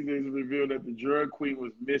third season is revealed that the drug queen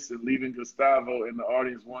was missing, leaving Gustavo and the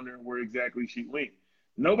audience wondering where exactly she went.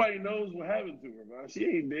 Nobody knows what happened to her, man. She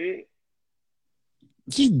ain't dead.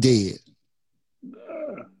 She dead.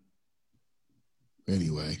 Nah.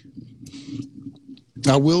 Anyway,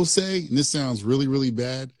 I will say, and this sounds really, really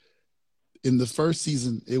bad, in the first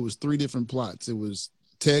season, it was 3 different plots. It was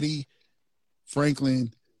Teddy,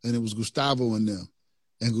 Franklin, and it was Gustavo and them.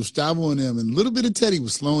 And Gustavo and them, and a little bit of Teddy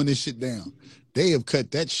was slowing this shit down. They have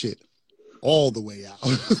cut that shit all the way out.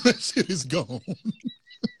 That shit is gone.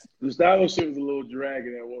 Gustavo's shit was a little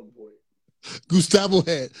dragging at one point. Gustavo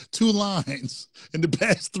had 2 lines in the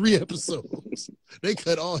past 3 episodes. They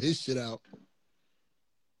cut all his shit out.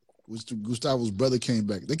 Gustavo's brother came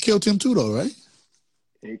back. They killed him too, though, right?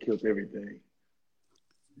 He killed everything.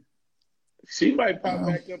 She might pop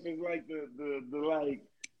back up as like the like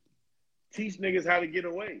teach niggas how to get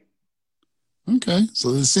away. Okay,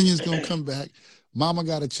 so the senior's gonna come back. Mama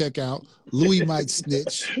got to check out. Louis might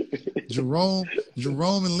snitch. Jerome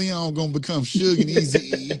and Leon gonna become Suge and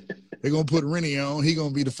Eazy-E. They're gonna put Rennie on. He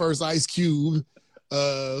gonna be the first Ice Cube.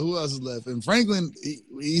 Who else is left? And Franklin,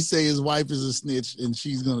 he say his wife is a snitch and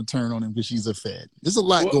she's gonna turn on him because she's a fed. There's a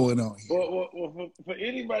lot going on here. Well, for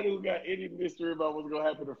anybody who got any mystery about what's gonna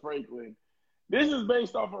happen to Franklin, this is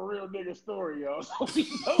based off a real nigga story, y'all. So we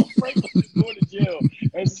know Franklin is going to jail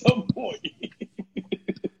at some point.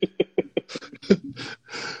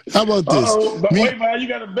 How about this? But wait, man, you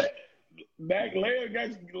got to bet.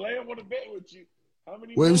 Leia want to bet with you. How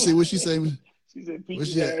many? Wait, see what she say. She said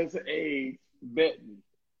Peaches has AIDS. Bet me.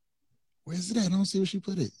 Where's it at? I don't see where she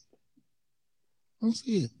put it. I don't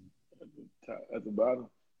see it. At the bottom.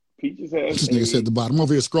 Peaches has this nigga said at the bottom. I'm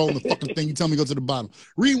over here scrolling the fucking thing. You tell me to go to the bottom.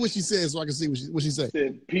 Read what she said so I can see what she said.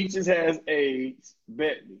 Said Peaches has AIDS.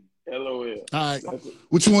 Bet me. LOL. All right.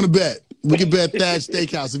 What you want to bet? We can bet Thad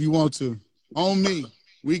Steakhouse if you want to. On me.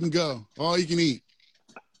 We can go. All you can eat.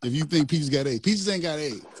 If you think Peaches got AIDS. Peaches ain't got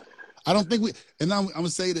AIDS. I don't think we, and I'm going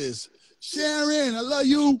to say this. Sharon, I love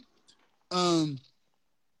you. I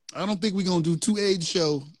don't think we're going to do 2 AIDS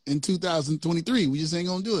show in 2023. We just ain't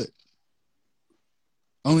going to do it.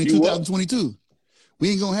 Only 2022. What?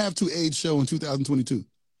 We ain't going to have 2 AIDS show in 2022.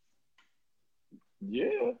 Yeah.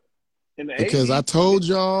 Because 80s. I told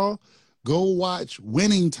y'all, go watch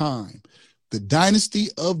Winning Time, the Dynasty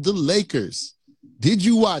of the Lakers. Did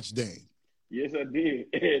you watch, Dane? Yes, I did.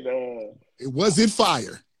 And it wasn't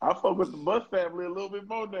fire. I fuck with the Buss family a little bit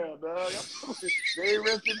more now, dog. They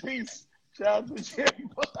rest in peace. Shout out to Jerry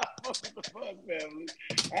Buss. I fuck with the Buss family.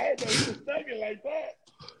 I didn't know he was thugging like that.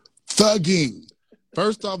 Thugging.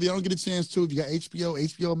 First off, if you don't get a chance to, if you got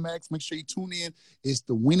HBO Max, make sure you tune in. It's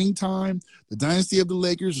the Winning Time, the Dynasty of the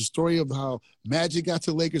Lakers, the story of how Magic got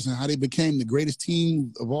to the Lakers and how they became the greatest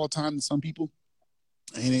team of all time to some people.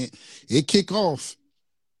 And it kicked off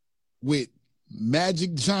with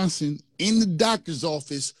Magic Johnson in the doctor's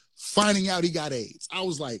office finding out he got AIDS. I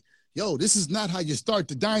was like, yo, this is not how you start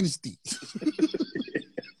the dynasty.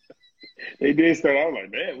 They did start. I was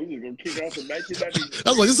like, man, we just gonna kick off the 1990s. I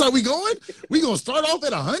was like, this is how we going? We gonna start off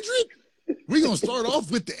at 100? We gonna start off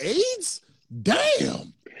with the AIDS?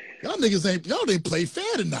 Damn, y'all didn't play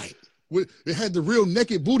fair tonight. It had the real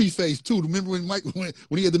naked booty face too. Remember when Mike when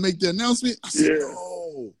he had to make the announcement? I said,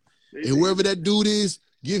 oh, and whoever that dude is,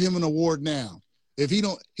 give him an award now. If he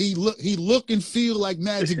don't, he look and feel like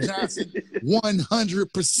Magic Johnson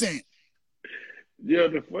 100%. Yeah,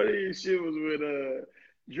 the funniest shit was when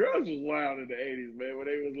drugs was wild in the 80s, man. When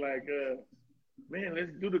they was like, man,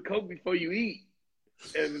 let's do the coke before you eat.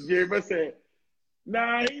 And Jerry Buss said,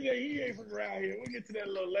 nah, he ain't from around here. We'll get to that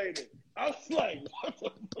a little later. I was like, what the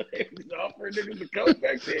fuck? Offering niggas the coke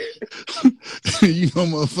back there. You know,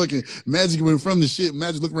 motherfucking Magic went from the shit.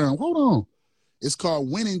 Magic look around. Hold on. It's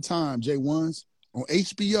called Winning Time, J1s, on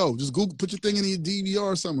HBO. Just Google, put your thing in your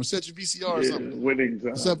DVR or something, or set your VCR or something. Winning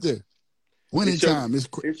Time. It's up there. Winning Time.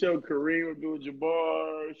 It showed Kareem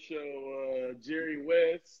Abdul-Jabbar, show Jerry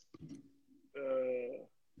West.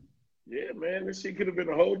 Yeah, man, this shit could have been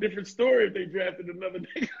a whole different story if they drafted another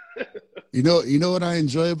nigga. You know what I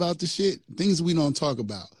enjoy about the shit? Things we don't talk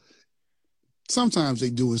about. Sometimes they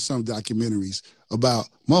do in some documentaries about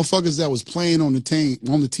motherfuckers that was playing on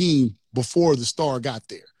the team before the star got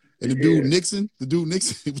there. And the dude Nixon,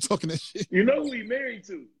 he was talking that shit. You know who he married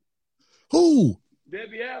to? Who?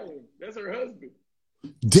 Debbie Allen. That's her husband.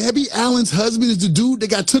 Debbie Allen's husband is the dude that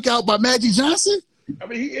got took out by Magic Johnson? I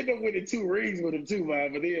mean, he ended up winning 2 rings with him too,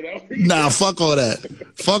 man. But nah, fuck all that.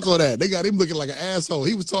 Fuck all that. They got him looking like an asshole.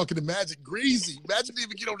 He was talking to Magic greasy. Magic didn't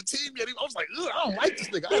even get on the team yet. I was like, I don't like this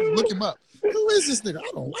nigga. I had to look him up. Who is this nigga? I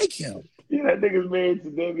don't like him. Yeah, that nigga's married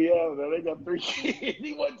to Debbie Allen. Now they got 3 kids.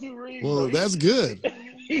 He won 2 rings. Well, that's good.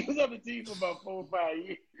 He was on the team for about 4 or 5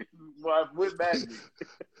 years with Magic.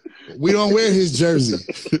 We don't wear his jersey.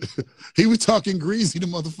 He was talking greasy to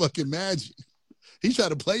motherfucking Magic. He tried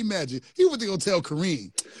to play Magic. He was going to tell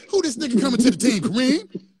Kareem, who this nigga coming to the team, Kareem?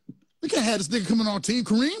 We can't have this nigga coming on our team,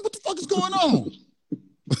 Kareem. What the fuck is going on?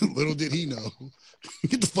 Little did he know.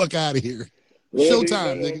 Get the fuck out of here. Well,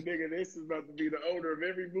 Showtime, nigga. Nigga, this is about to be the owner of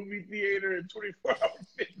every movie theater and 24-hour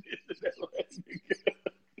fitness.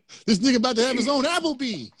 This nigga about to have his own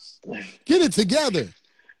Applebee's. Get it together.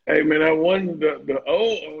 Hey, man, I won the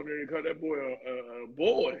old owner and called that boy a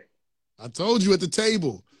boy. I told you at the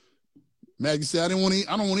table. Maggie said, I don't want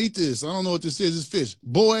to eat this. I don't know what this is. It's fish.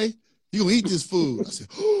 Boy, you gonna eat this food. I said,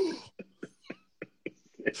 oh.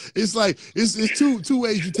 It's like, it's two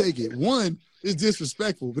ways you take it. One, it's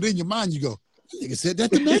disrespectful, but in your mind you go, nigga said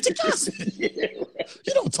that to Magic Johnson. Yeah, right.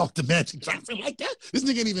 You don't talk to Magic Johnson like that. This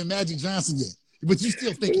nigga ain't even Magic Johnson yet. But you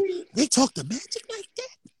still thinking, they talk to Magic like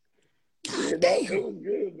that? God damn. It was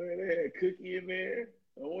good, man. They had Cookie in there.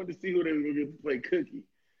 I wanted to see who they were going to get to play Cookie.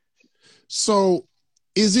 So,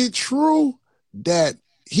 is it true that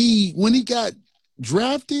when he got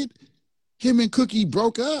drafted, him and Cookie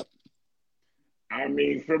broke up? I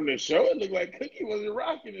mean, from the show, it looked like Cookie wasn't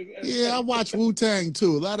rocking it. Yeah, I watched Wu-Tang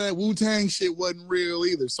too. A lot of that Wu-Tang shit wasn't real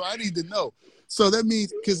either. So I need to know. So that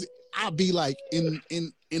means, because I'll be like in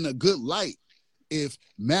a good light if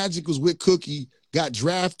Magic was with Cookie, got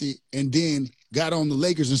drafted, and then got on the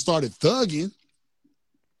Lakers and started thugging.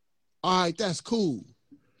 All right, that's cool.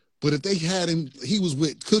 But if they had him, he was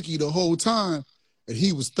with Cookie the whole time, and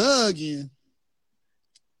he was thugging,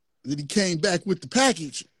 then he came back with the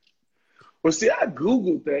package. Well, see, I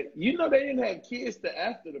Googled that. You know they didn't have kids till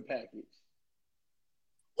after the package.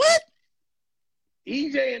 What?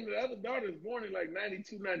 EJ and the other daughter was born in like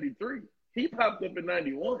 92, 93. He popped up in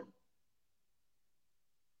 91.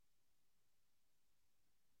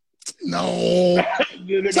 No.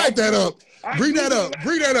 Type that up. Bring that up.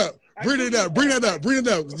 Bring that up. Bring it up. Bring that up. Bring it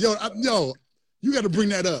up. Yo, you got to bring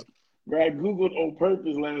that up. Bro, I Googled on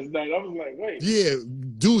purpose last night. I was like, wait. Yeah,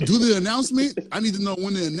 do the announcement. I need to know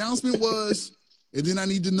when the announcement was, and then I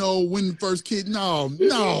need to know when the first kid. No,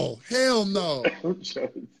 hell no. I'm trying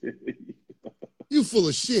to tell you. You full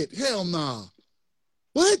of shit. Hell no.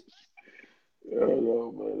 What? I don't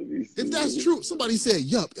know, man. If that's true, somebody said,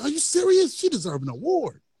 yup. Are you serious? She deserves an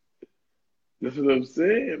award. That's what I'm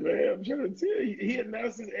saying, man. I'm trying to tell you. He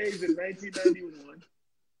announced his age in 1991.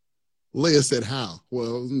 Leia said how?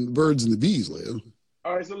 Well, birds and the bees, Leia.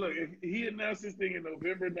 All right, so look, if he announced this thing in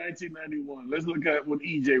November 1991. Let's look at when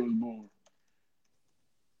EJ was born.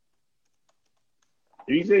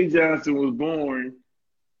 EJ Johnson was born.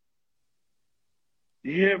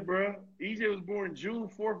 Yeah, bro. EJ was born June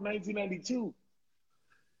 4th, 1992.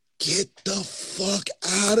 Get the fuck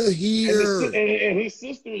out of here. And his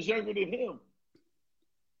sister is younger than him.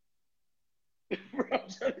 Bro, I'm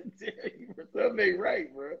trying to tell you, bro. Something ain't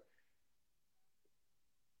right, bro.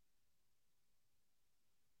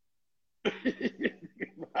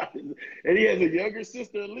 And he has a younger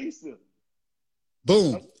sister, Lisa.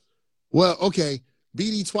 Boom. Well, okay.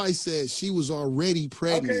 BD Twice said she was already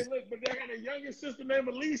pregnant. Okay, look, but they had a younger sister named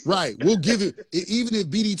Elisa. Right. We'll give it. Even if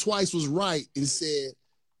BD Twice was right and said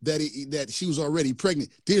that she was already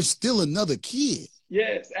pregnant, there's still another kid.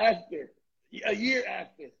 Yes, after. A year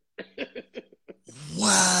after.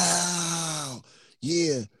 Wow.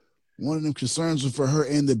 Yeah. One of them concerns was for her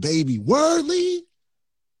and the baby. Wordly?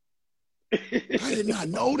 I did not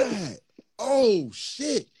know that. Oh,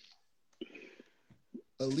 shit.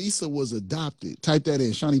 Elisa was adopted. Type that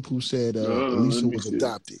in. Shawnee Pooh said Elisa was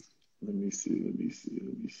adopted. Let me see.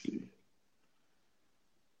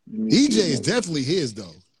 EJ is definitely his,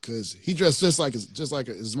 though, because he dressed just like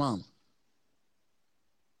his mama.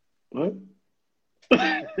 What?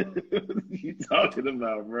 You talking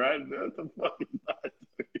about, bro? I know what the fuck is not.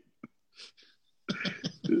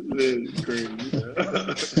 This man is crazy.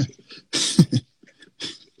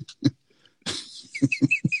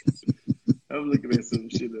 I'm looking at some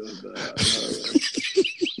shit else.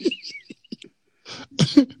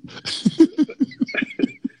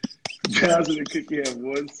 Johnson and Cookie have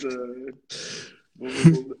one son.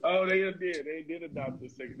 Oh, they did. They did adopt the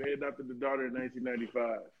second. They adopted the daughter in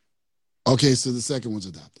 1995. Okay, so the second one's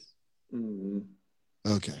adopted. Mm-hmm.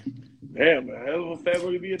 Okay. Damn, a hell of a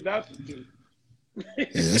family to be adopted to. Yeah,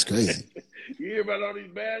 that's crazy. You hear about all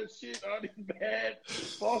these bad shit, all these bad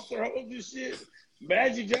foster homes and shit.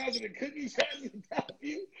 Magic Johnson and Cookie trying to adopt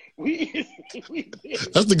you. We did.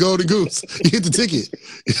 That's the golden goose. You hit the ticket.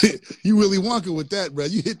 You Willy Wonka with that, bro.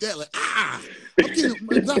 You hit that like, I'm getting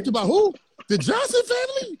adopted by who? The Johnson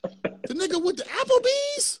family? The nigga with the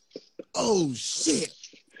Applebee's? Oh, shit.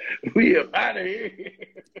 We up out of here.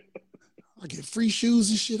 I get free shoes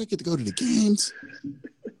and shit. I get to go to the games.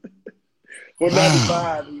 Well,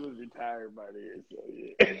 95, he was retired by then. So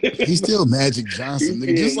yeah. He's still Magic Johnson,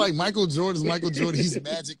 nigga. Just like Michael Jordan's Michael Jordan, he's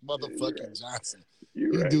Magic motherfucking Johnson. He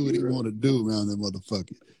do what he want to do around that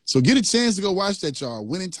motherfucker. So get a chance to go watch that, y'all.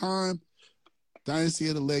 Winning Time, Dynasty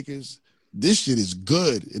of the Lakers. This shit is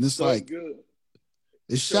good. And it's so like, good.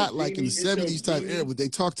 It's shot like in the 70s type era, but they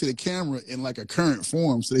talk to the camera in like a current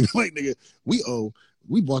form. So they be like, nigga,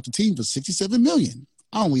 we bought the team for $67 million.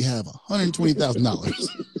 I only have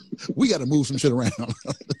 $120,000. We got to move some shit around.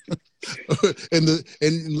 and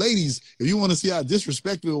ladies, if you want to see how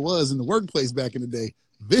disrespectful it was in the workplace back in the day,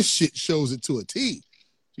 this shit shows it to a T.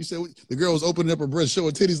 She said the girl was opening up her breast,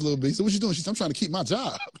 showing titties a little bit. He said, "What you doing?" She said, "I'm trying to keep my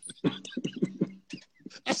job."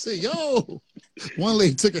 I said, "Yo." One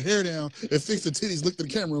lady took her hair down and fixed her titties, looked at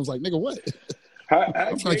the camera, and was like, "Nigga, what?"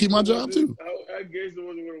 I'm trying to keep my job too. I guess it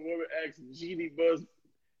was when a woman asked Genie Buzz,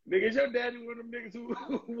 "Nigga, is your daddy one of them niggas who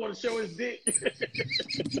want to show his dick?"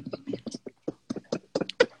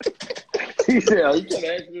 He said, "Oh, you trying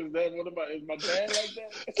to ask me is that what about is my dad like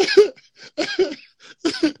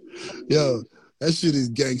that?" Yo, that shit is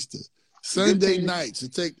gangster. Sunday nights,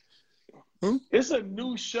 It's a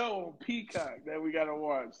new show on Peacock that we gotta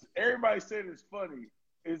watch. Everybody said it's funny.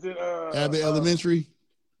 Is it Abbott Elementary?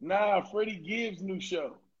 Nah, Freddie Gibbs' new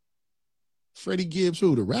show. Freddie Gibbs,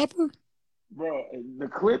 who, the rapper? Bro, the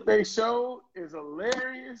clip they showed is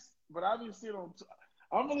hilarious, but I've been seeing on.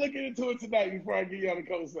 I'm gonna look into it tonight before I give y'all the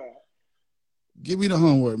cosign. Give me the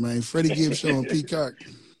homework, man. Freddie Gibbs show on Peacock.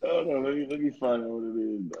 Oh no, let me find out what it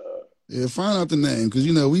is, dog. Yeah, find out the name, because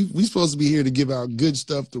you know we supposed to be here to give out good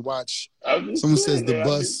stuff to watch. Someone says the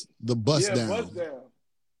bus down.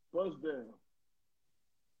 Bus down.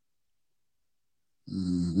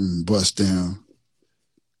 Mm-hmm, bust down.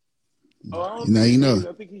 Oh,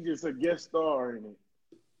 I think he's just a guest star in it.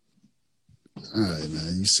 All right,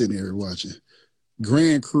 man. You sitting here watching.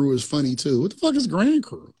 Grand Crew is funny too. What the fuck is Grand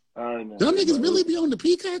Crew? I know. Y'all niggas really be on the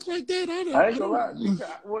Peacock like that? I ain't gonna lie.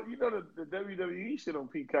 Well, you know the WWE shit on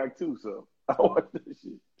Peacock too, so I watch that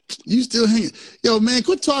shit. You still hanging? Yo, man,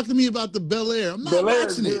 quit talking to me about the Bel Air. I'm not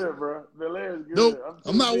watching it. Good, bro. Bel Air is good. Nope,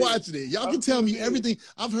 I'm not watching it. Y'all can tell me everything.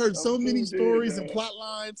 I've heard so many stories and plot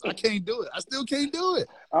lines. I can't do it. I still can't do it.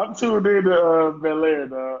 I'm tuned in to Bel Air,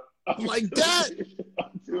 dog. I'm like that.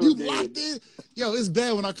 You locked in? Yo, it's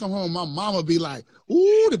bad when I come home. My mama be like,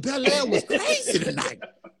 "Ooh, the Bel Air was crazy tonight."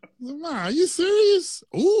 Nah, are you serious?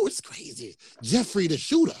 Ooh, it's crazy. Jeffrey the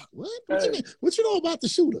shooter. What? What you mean? What you know about the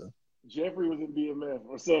shooter? Jeffrey was in BMF.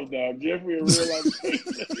 What's up, dog? Jeffrey in real life.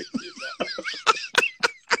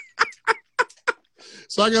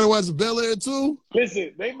 So I gotta watch Bel Air too?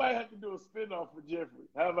 Listen, they might have to do a spinoff for Jeffrey.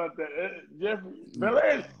 How about that? Jeffrey, Bel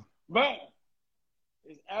Air, man,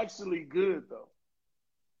 it's actually good though.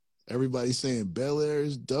 Everybody's saying Bel Air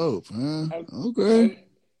is dope, huh? Okay.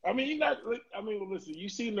 I mean, listen, you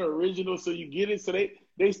seen the original, so you get it. So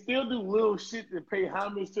they still do little shit to pay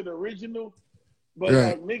homage to the original, but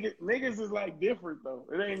right. Like niggas is like different though.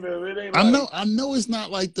 It ain't. I know it's not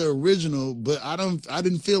like the original, but I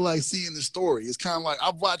didn't feel like seeing the story. It's kind of like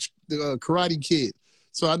I've watched the Karate Kid,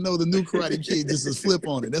 so I know the new Karate Kid just is flip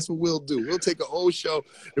on it. That's what we'll do. We'll take an old show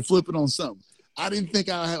and flip it on something. I didn't think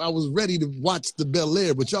I was ready to watch the Bel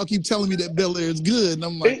Air, but y'all keep telling me that Bel Air is good, and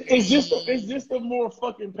I'm like, it's just a more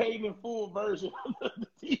fucking paid in full version of the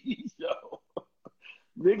TV show.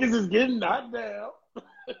 Niggas is getting knocked down.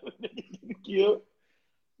 Niggas getting killed.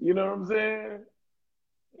 You know what I'm saying?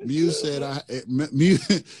 Muse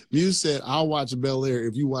said I'll watch Bel Air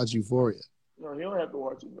if you watch Euphoria. No, he don't have to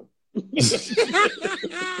watch it though.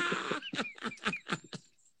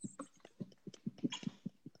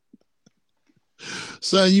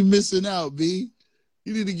 Son, you missing out, B.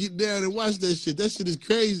 You need to get down and watch that shit. That shit is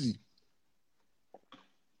crazy.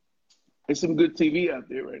 There's some good TV out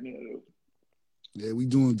there right now, though. Yeah, we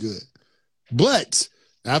doing good. But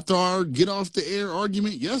after our get off the air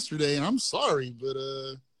argument yesterday, and I'm sorry, but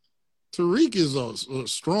Tariq is a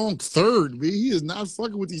strong third, B. He is not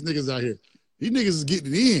fucking with these niggas out here. These niggas is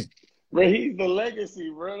getting in. Bro, he's the legacy,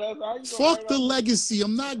 bro. That's how you fuck the legacy.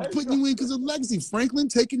 I'm not putting you in because of legacy. Franklin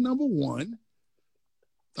taking number 1.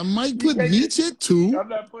 I might put Meech at 2. I'm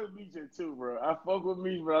not putting Meech at 2, bro. I fuck with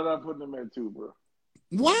Meech, but I'm not putting him at 2, bro.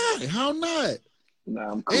 Why? How not?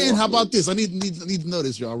 Nah, I'm cool. And how about this? I need to know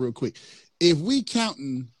this, y'all, real quick. If we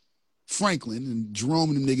counting Franklin and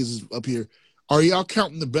Jerome and them niggas is up here, are y'all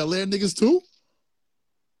counting the Bel Air niggas too?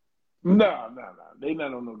 No. They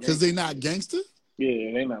not on no gangster. Because they not gangster?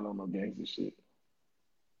 Yeah, they not on no gangster shit.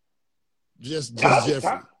 Just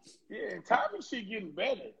Jeffrey. Yeah, Tommy shit getting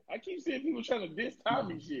better. I keep seeing people trying to diss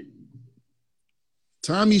Tommy shit.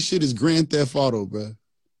 Tommy shit is Grand Theft Auto, bro.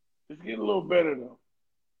 It's getting a little better, though.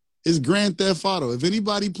 It's Grand Theft Auto. If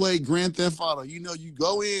anybody played Grand Theft Auto, you know you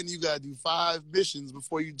go in, you got to do 5 missions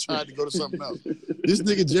before you try to go to something else. This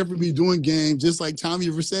nigga Jeffrey be doing games just like Tommy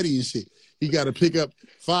Vercetti and shit. He got to pick up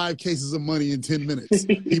 5 cases of money in 10 minutes.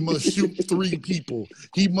 He must shoot 3 people.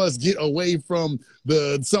 He must get away from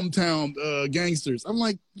the Sumtown gangsters. I'm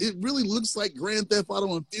like, it really looks like Grand Theft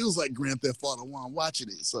Auto and feels like Grand Theft Auto while I'm watching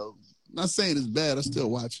it. So I'm not saying it's bad. I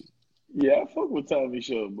still watch it. Yeah, I fuck with Tommy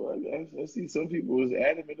show, but I see some people was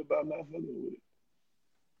adamant about not fucking with it.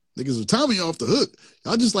 Niggas with Tommy off the hook.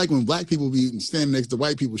 Y'all just like when black people be standing next to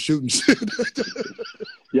white people shooting shit.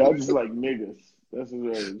 Y'all just like niggas. That's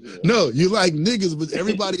what it is. Yeah. No, you like niggas, but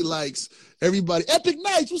everybody likes everybody. Epic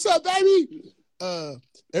Nights, what's up, baby?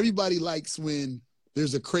 Everybody likes when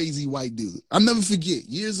there's a crazy white dude. I'll never forget,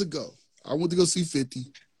 years ago, I went to go see 50.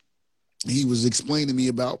 He was explaining to me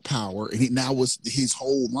about power, and now was his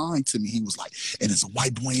whole line to me. He was like, and there's a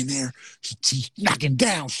white boy in there, he knocking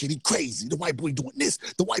down shit, he crazy. The white boy doing this,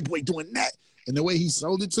 the white boy doing that. And the way he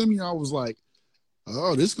sold it to me, I was like,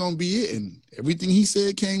 oh, this gonna be it. And everything he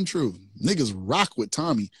said came true. Niggas rock with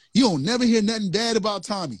Tommy. You don't never hear nothing bad about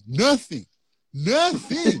Tommy. Nothing.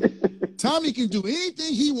 Tommy can do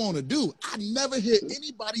anything he want to do. I never hear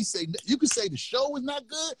anybody say, you can say the show is not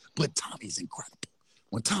good, but Tommy's incredible.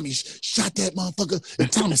 When Tommy shot that motherfucker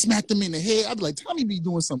and Tommy smacked him in the head, I'd be like, Tommy be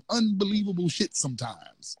doing some unbelievable shit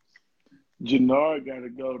sometimes. Jannard got to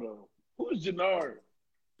go, though. Who's Jannard?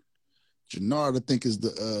 Jannard, I think, is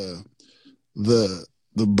the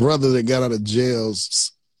brother that got out of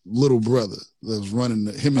jail's little brother that was running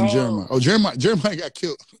him and Jeremiah. Oh, Jeremiah got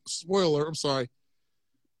killed. Spoiler, I'm sorry.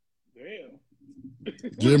 Damn.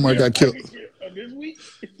 Jeremiah got killed. This week?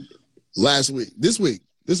 Last week. This week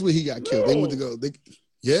he got killed. They went to go.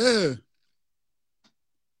 Yeah.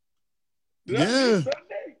 Yeah.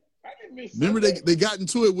 Remember they got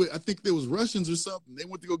into it with, I think there was Russians or something. They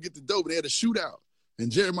went to go get the dope. They had a shootout.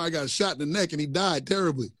 And Jeremiah got shot in the neck and he died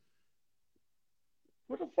terribly.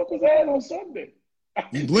 What the fuck was that on Sunday?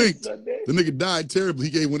 He blinked. The nigga died terribly.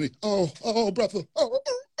 He gave one. Brother. I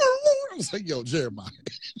was like, yo, Jeremiah,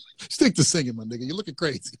 stick to singing, my nigga. You're looking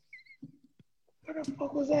crazy. What the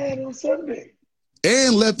fuck was that on Sunday?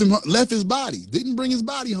 And left his body. Didn't bring his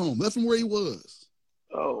body home. Left him where he was.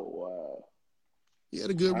 Oh, wow. He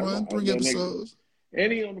had a good run. 3 episodes.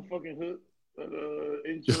 And he on the fucking hook.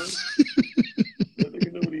 Insurance. That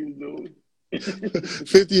nigga knew what he was doing.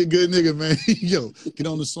 50 a good nigga, man. Yo, get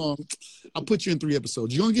on the song. I'll put you in 3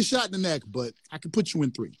 episodes. You're going to get shot in the neck, but I can put you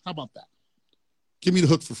in 3. How about that? Give me the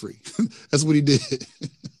hook for free. That's what he did.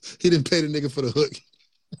 He didn't pay the nigga for the hook.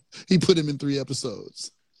 He put him in 3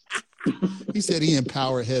 episodes. He said he in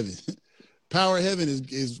Power Heaven. Power Heaven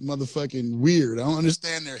is motherfucking weird. I don't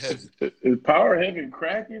understand their heaven. Is Power Heaven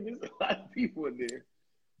cracking? There's a lot of people in there.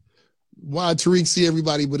 Why Tariq see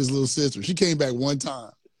everybody but his little sister? She came back one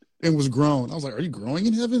time and was grown. I was like, are you growing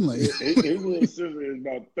in heaven? Like his little sister is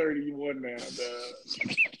about 31 now,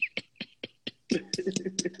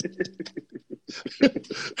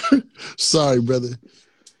 dog. Sorry, brother.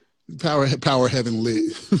 Power Heaven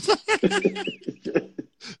lit.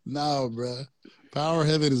 No, bro. Power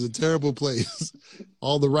Heaven is a terrible place.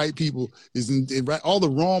 all the right people is all the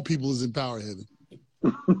wrong people is in power heaven.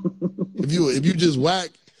 If you just whack,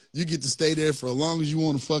 you get to stay there for as long as you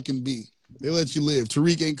want to fucking be. They let you live.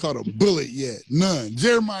 Tariq ain't caught a bullet yet. None.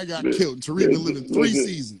 Jeremiah got killed. Tariq been living 3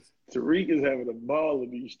 seasons. Tariq is having a ball in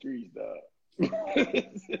these streets, dog.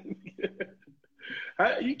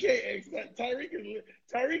 You can't expect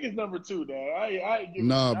Tyreek is number 2, dog. I ain't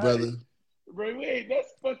brother. Bro,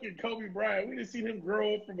 that's fucking Kobe Bryant. We didn't see him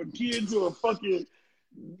grow up from a kid to a fucking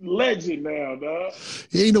legend now, dog.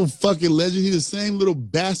 He ain't no fucking legend. He's the same little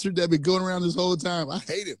bastard that been going around this whole time. I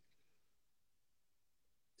hate him.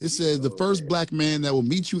 It says the first black man that will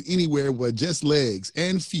meet you anywhere with just legs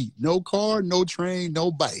and feet. No car, no train,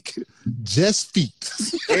 no bike. Just feet.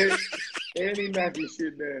 and he knocked his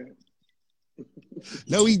shit down.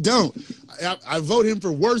 No, he don't. I vote him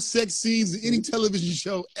for worst sex scenes in any television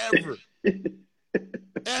show ever.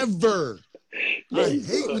 Ever. I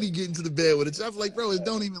hate when he get into the bed with it. I'm like, bro, it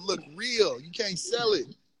don't even look real. You can't sell it.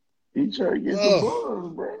 He trying to get the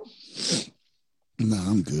buzz, bro.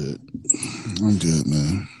 Nah, I'm good. I'm good,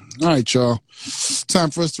 man. All right, y'all.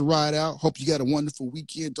 Time for us to ride out. Hope you got a wonderful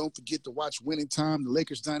weekend. Don't forget to watch Winning Time, the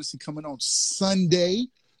Lakers Dynasty coming on Sunday.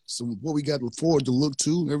 So what we got to look forward to look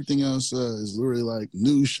to. Everything else is literally like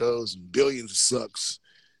news shows and billions of sucks.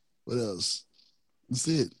 What else? That's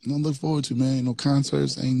it. Don't look forward to, man. No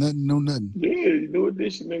concerts, ain't nothing, no nothing. Yeah, new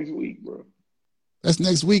edition next week, bro. That's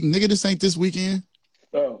next week. Nigga, this ain't this weekend.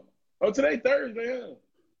 Oh, today Thursday, huh?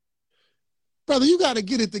 Brother, you got to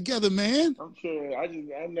get it together, man. I'm sure. I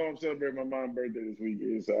know I'm celebrating my mom's birthday this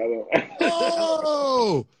weekend, so I don't.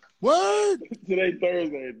 Oh, word. Today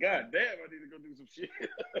Thursday. God damn, I need to go do some shit.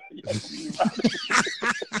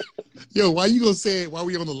 Yo, why you gonna say it while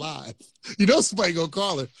we on the live? You know somebody gonna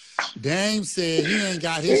call her. Dame said he ain't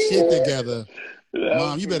got his shit together.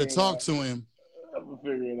 Mom, you better talk to him. I'm gonna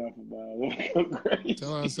figure it out for Mom.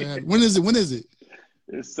 Tell her I said, when is it?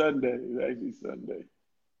 It's Sunday. It's actually Sunday.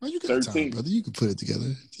 Oh, you got time, brother. You can put it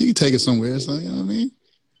together. You can take it somewhere or something, you know what I mean?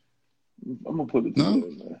 I'm going to put it together,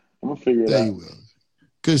 man. I'm going to figure it out. There you will.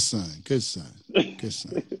 Good son.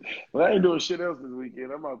 Well, I ain't doing shit else this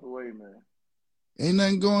weekend. I'm out the way, man. Ain't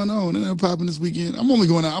nothing going on. Ain't nothing popping this weekend. I'm only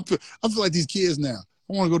going out. I feel like these kids now.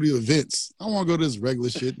 I want to go to the events. I want to go to this regular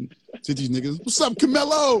shit and sit these niggas. What's up,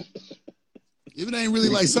 Camelo? If it ain't really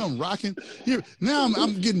like something rocking. Here, now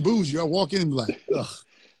I'm getting bougie. I walk in and be like, ugh,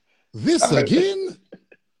 this again?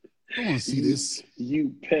 I want to see this.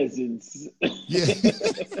 You peasants. Yeah.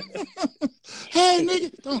 Hey,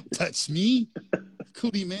 nigga, don't touch me.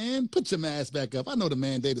 Cootie man, put your mask back up. I know the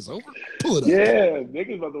mandate is over. Pull it up. Yeah,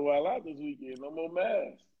 niggas about to wild out this weekend. No more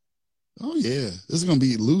masks. Oh, yeah. This is going to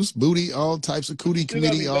be loose booty, all types of cootie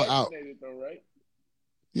committee all out. Though, right?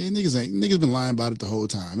 Yeah, niggas been lying about it the whole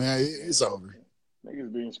time. Man, it's over.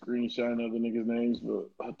 Niggas been screenshotting other niggas' names for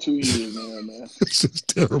 2 years now, man. It's just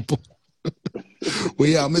terrible. Well,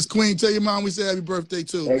 yeah, Miss Queen, tell your mom we said happy birthday,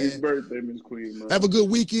 too, man. Happy birthday, Miss Queen, man. Have a good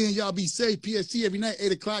weekend. Y'all be safe. PST every night,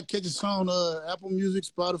 8 o'clock. Catch us on Apple Music,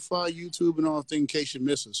 Spotify, YouTube, and all things in case you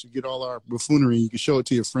miss us. You get all our buffoonery. You can show it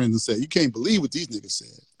to your friends and say, you can't believe what these niggas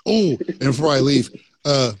said. Oh, and before I leave,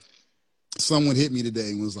 someone hit me today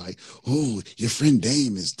and was like, oh, your friend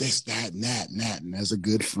Dame is this, that, and that, and that. And as a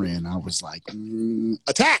good friend, I was like,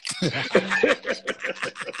 attack.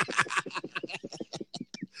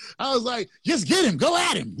 I was like, just get him. Go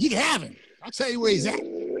at him. You can have him. I'll tell you where he's at.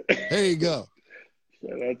 There you go.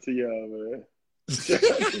 Shout out to y'all, man. Shout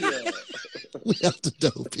out to y'all. We have to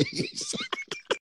do peace.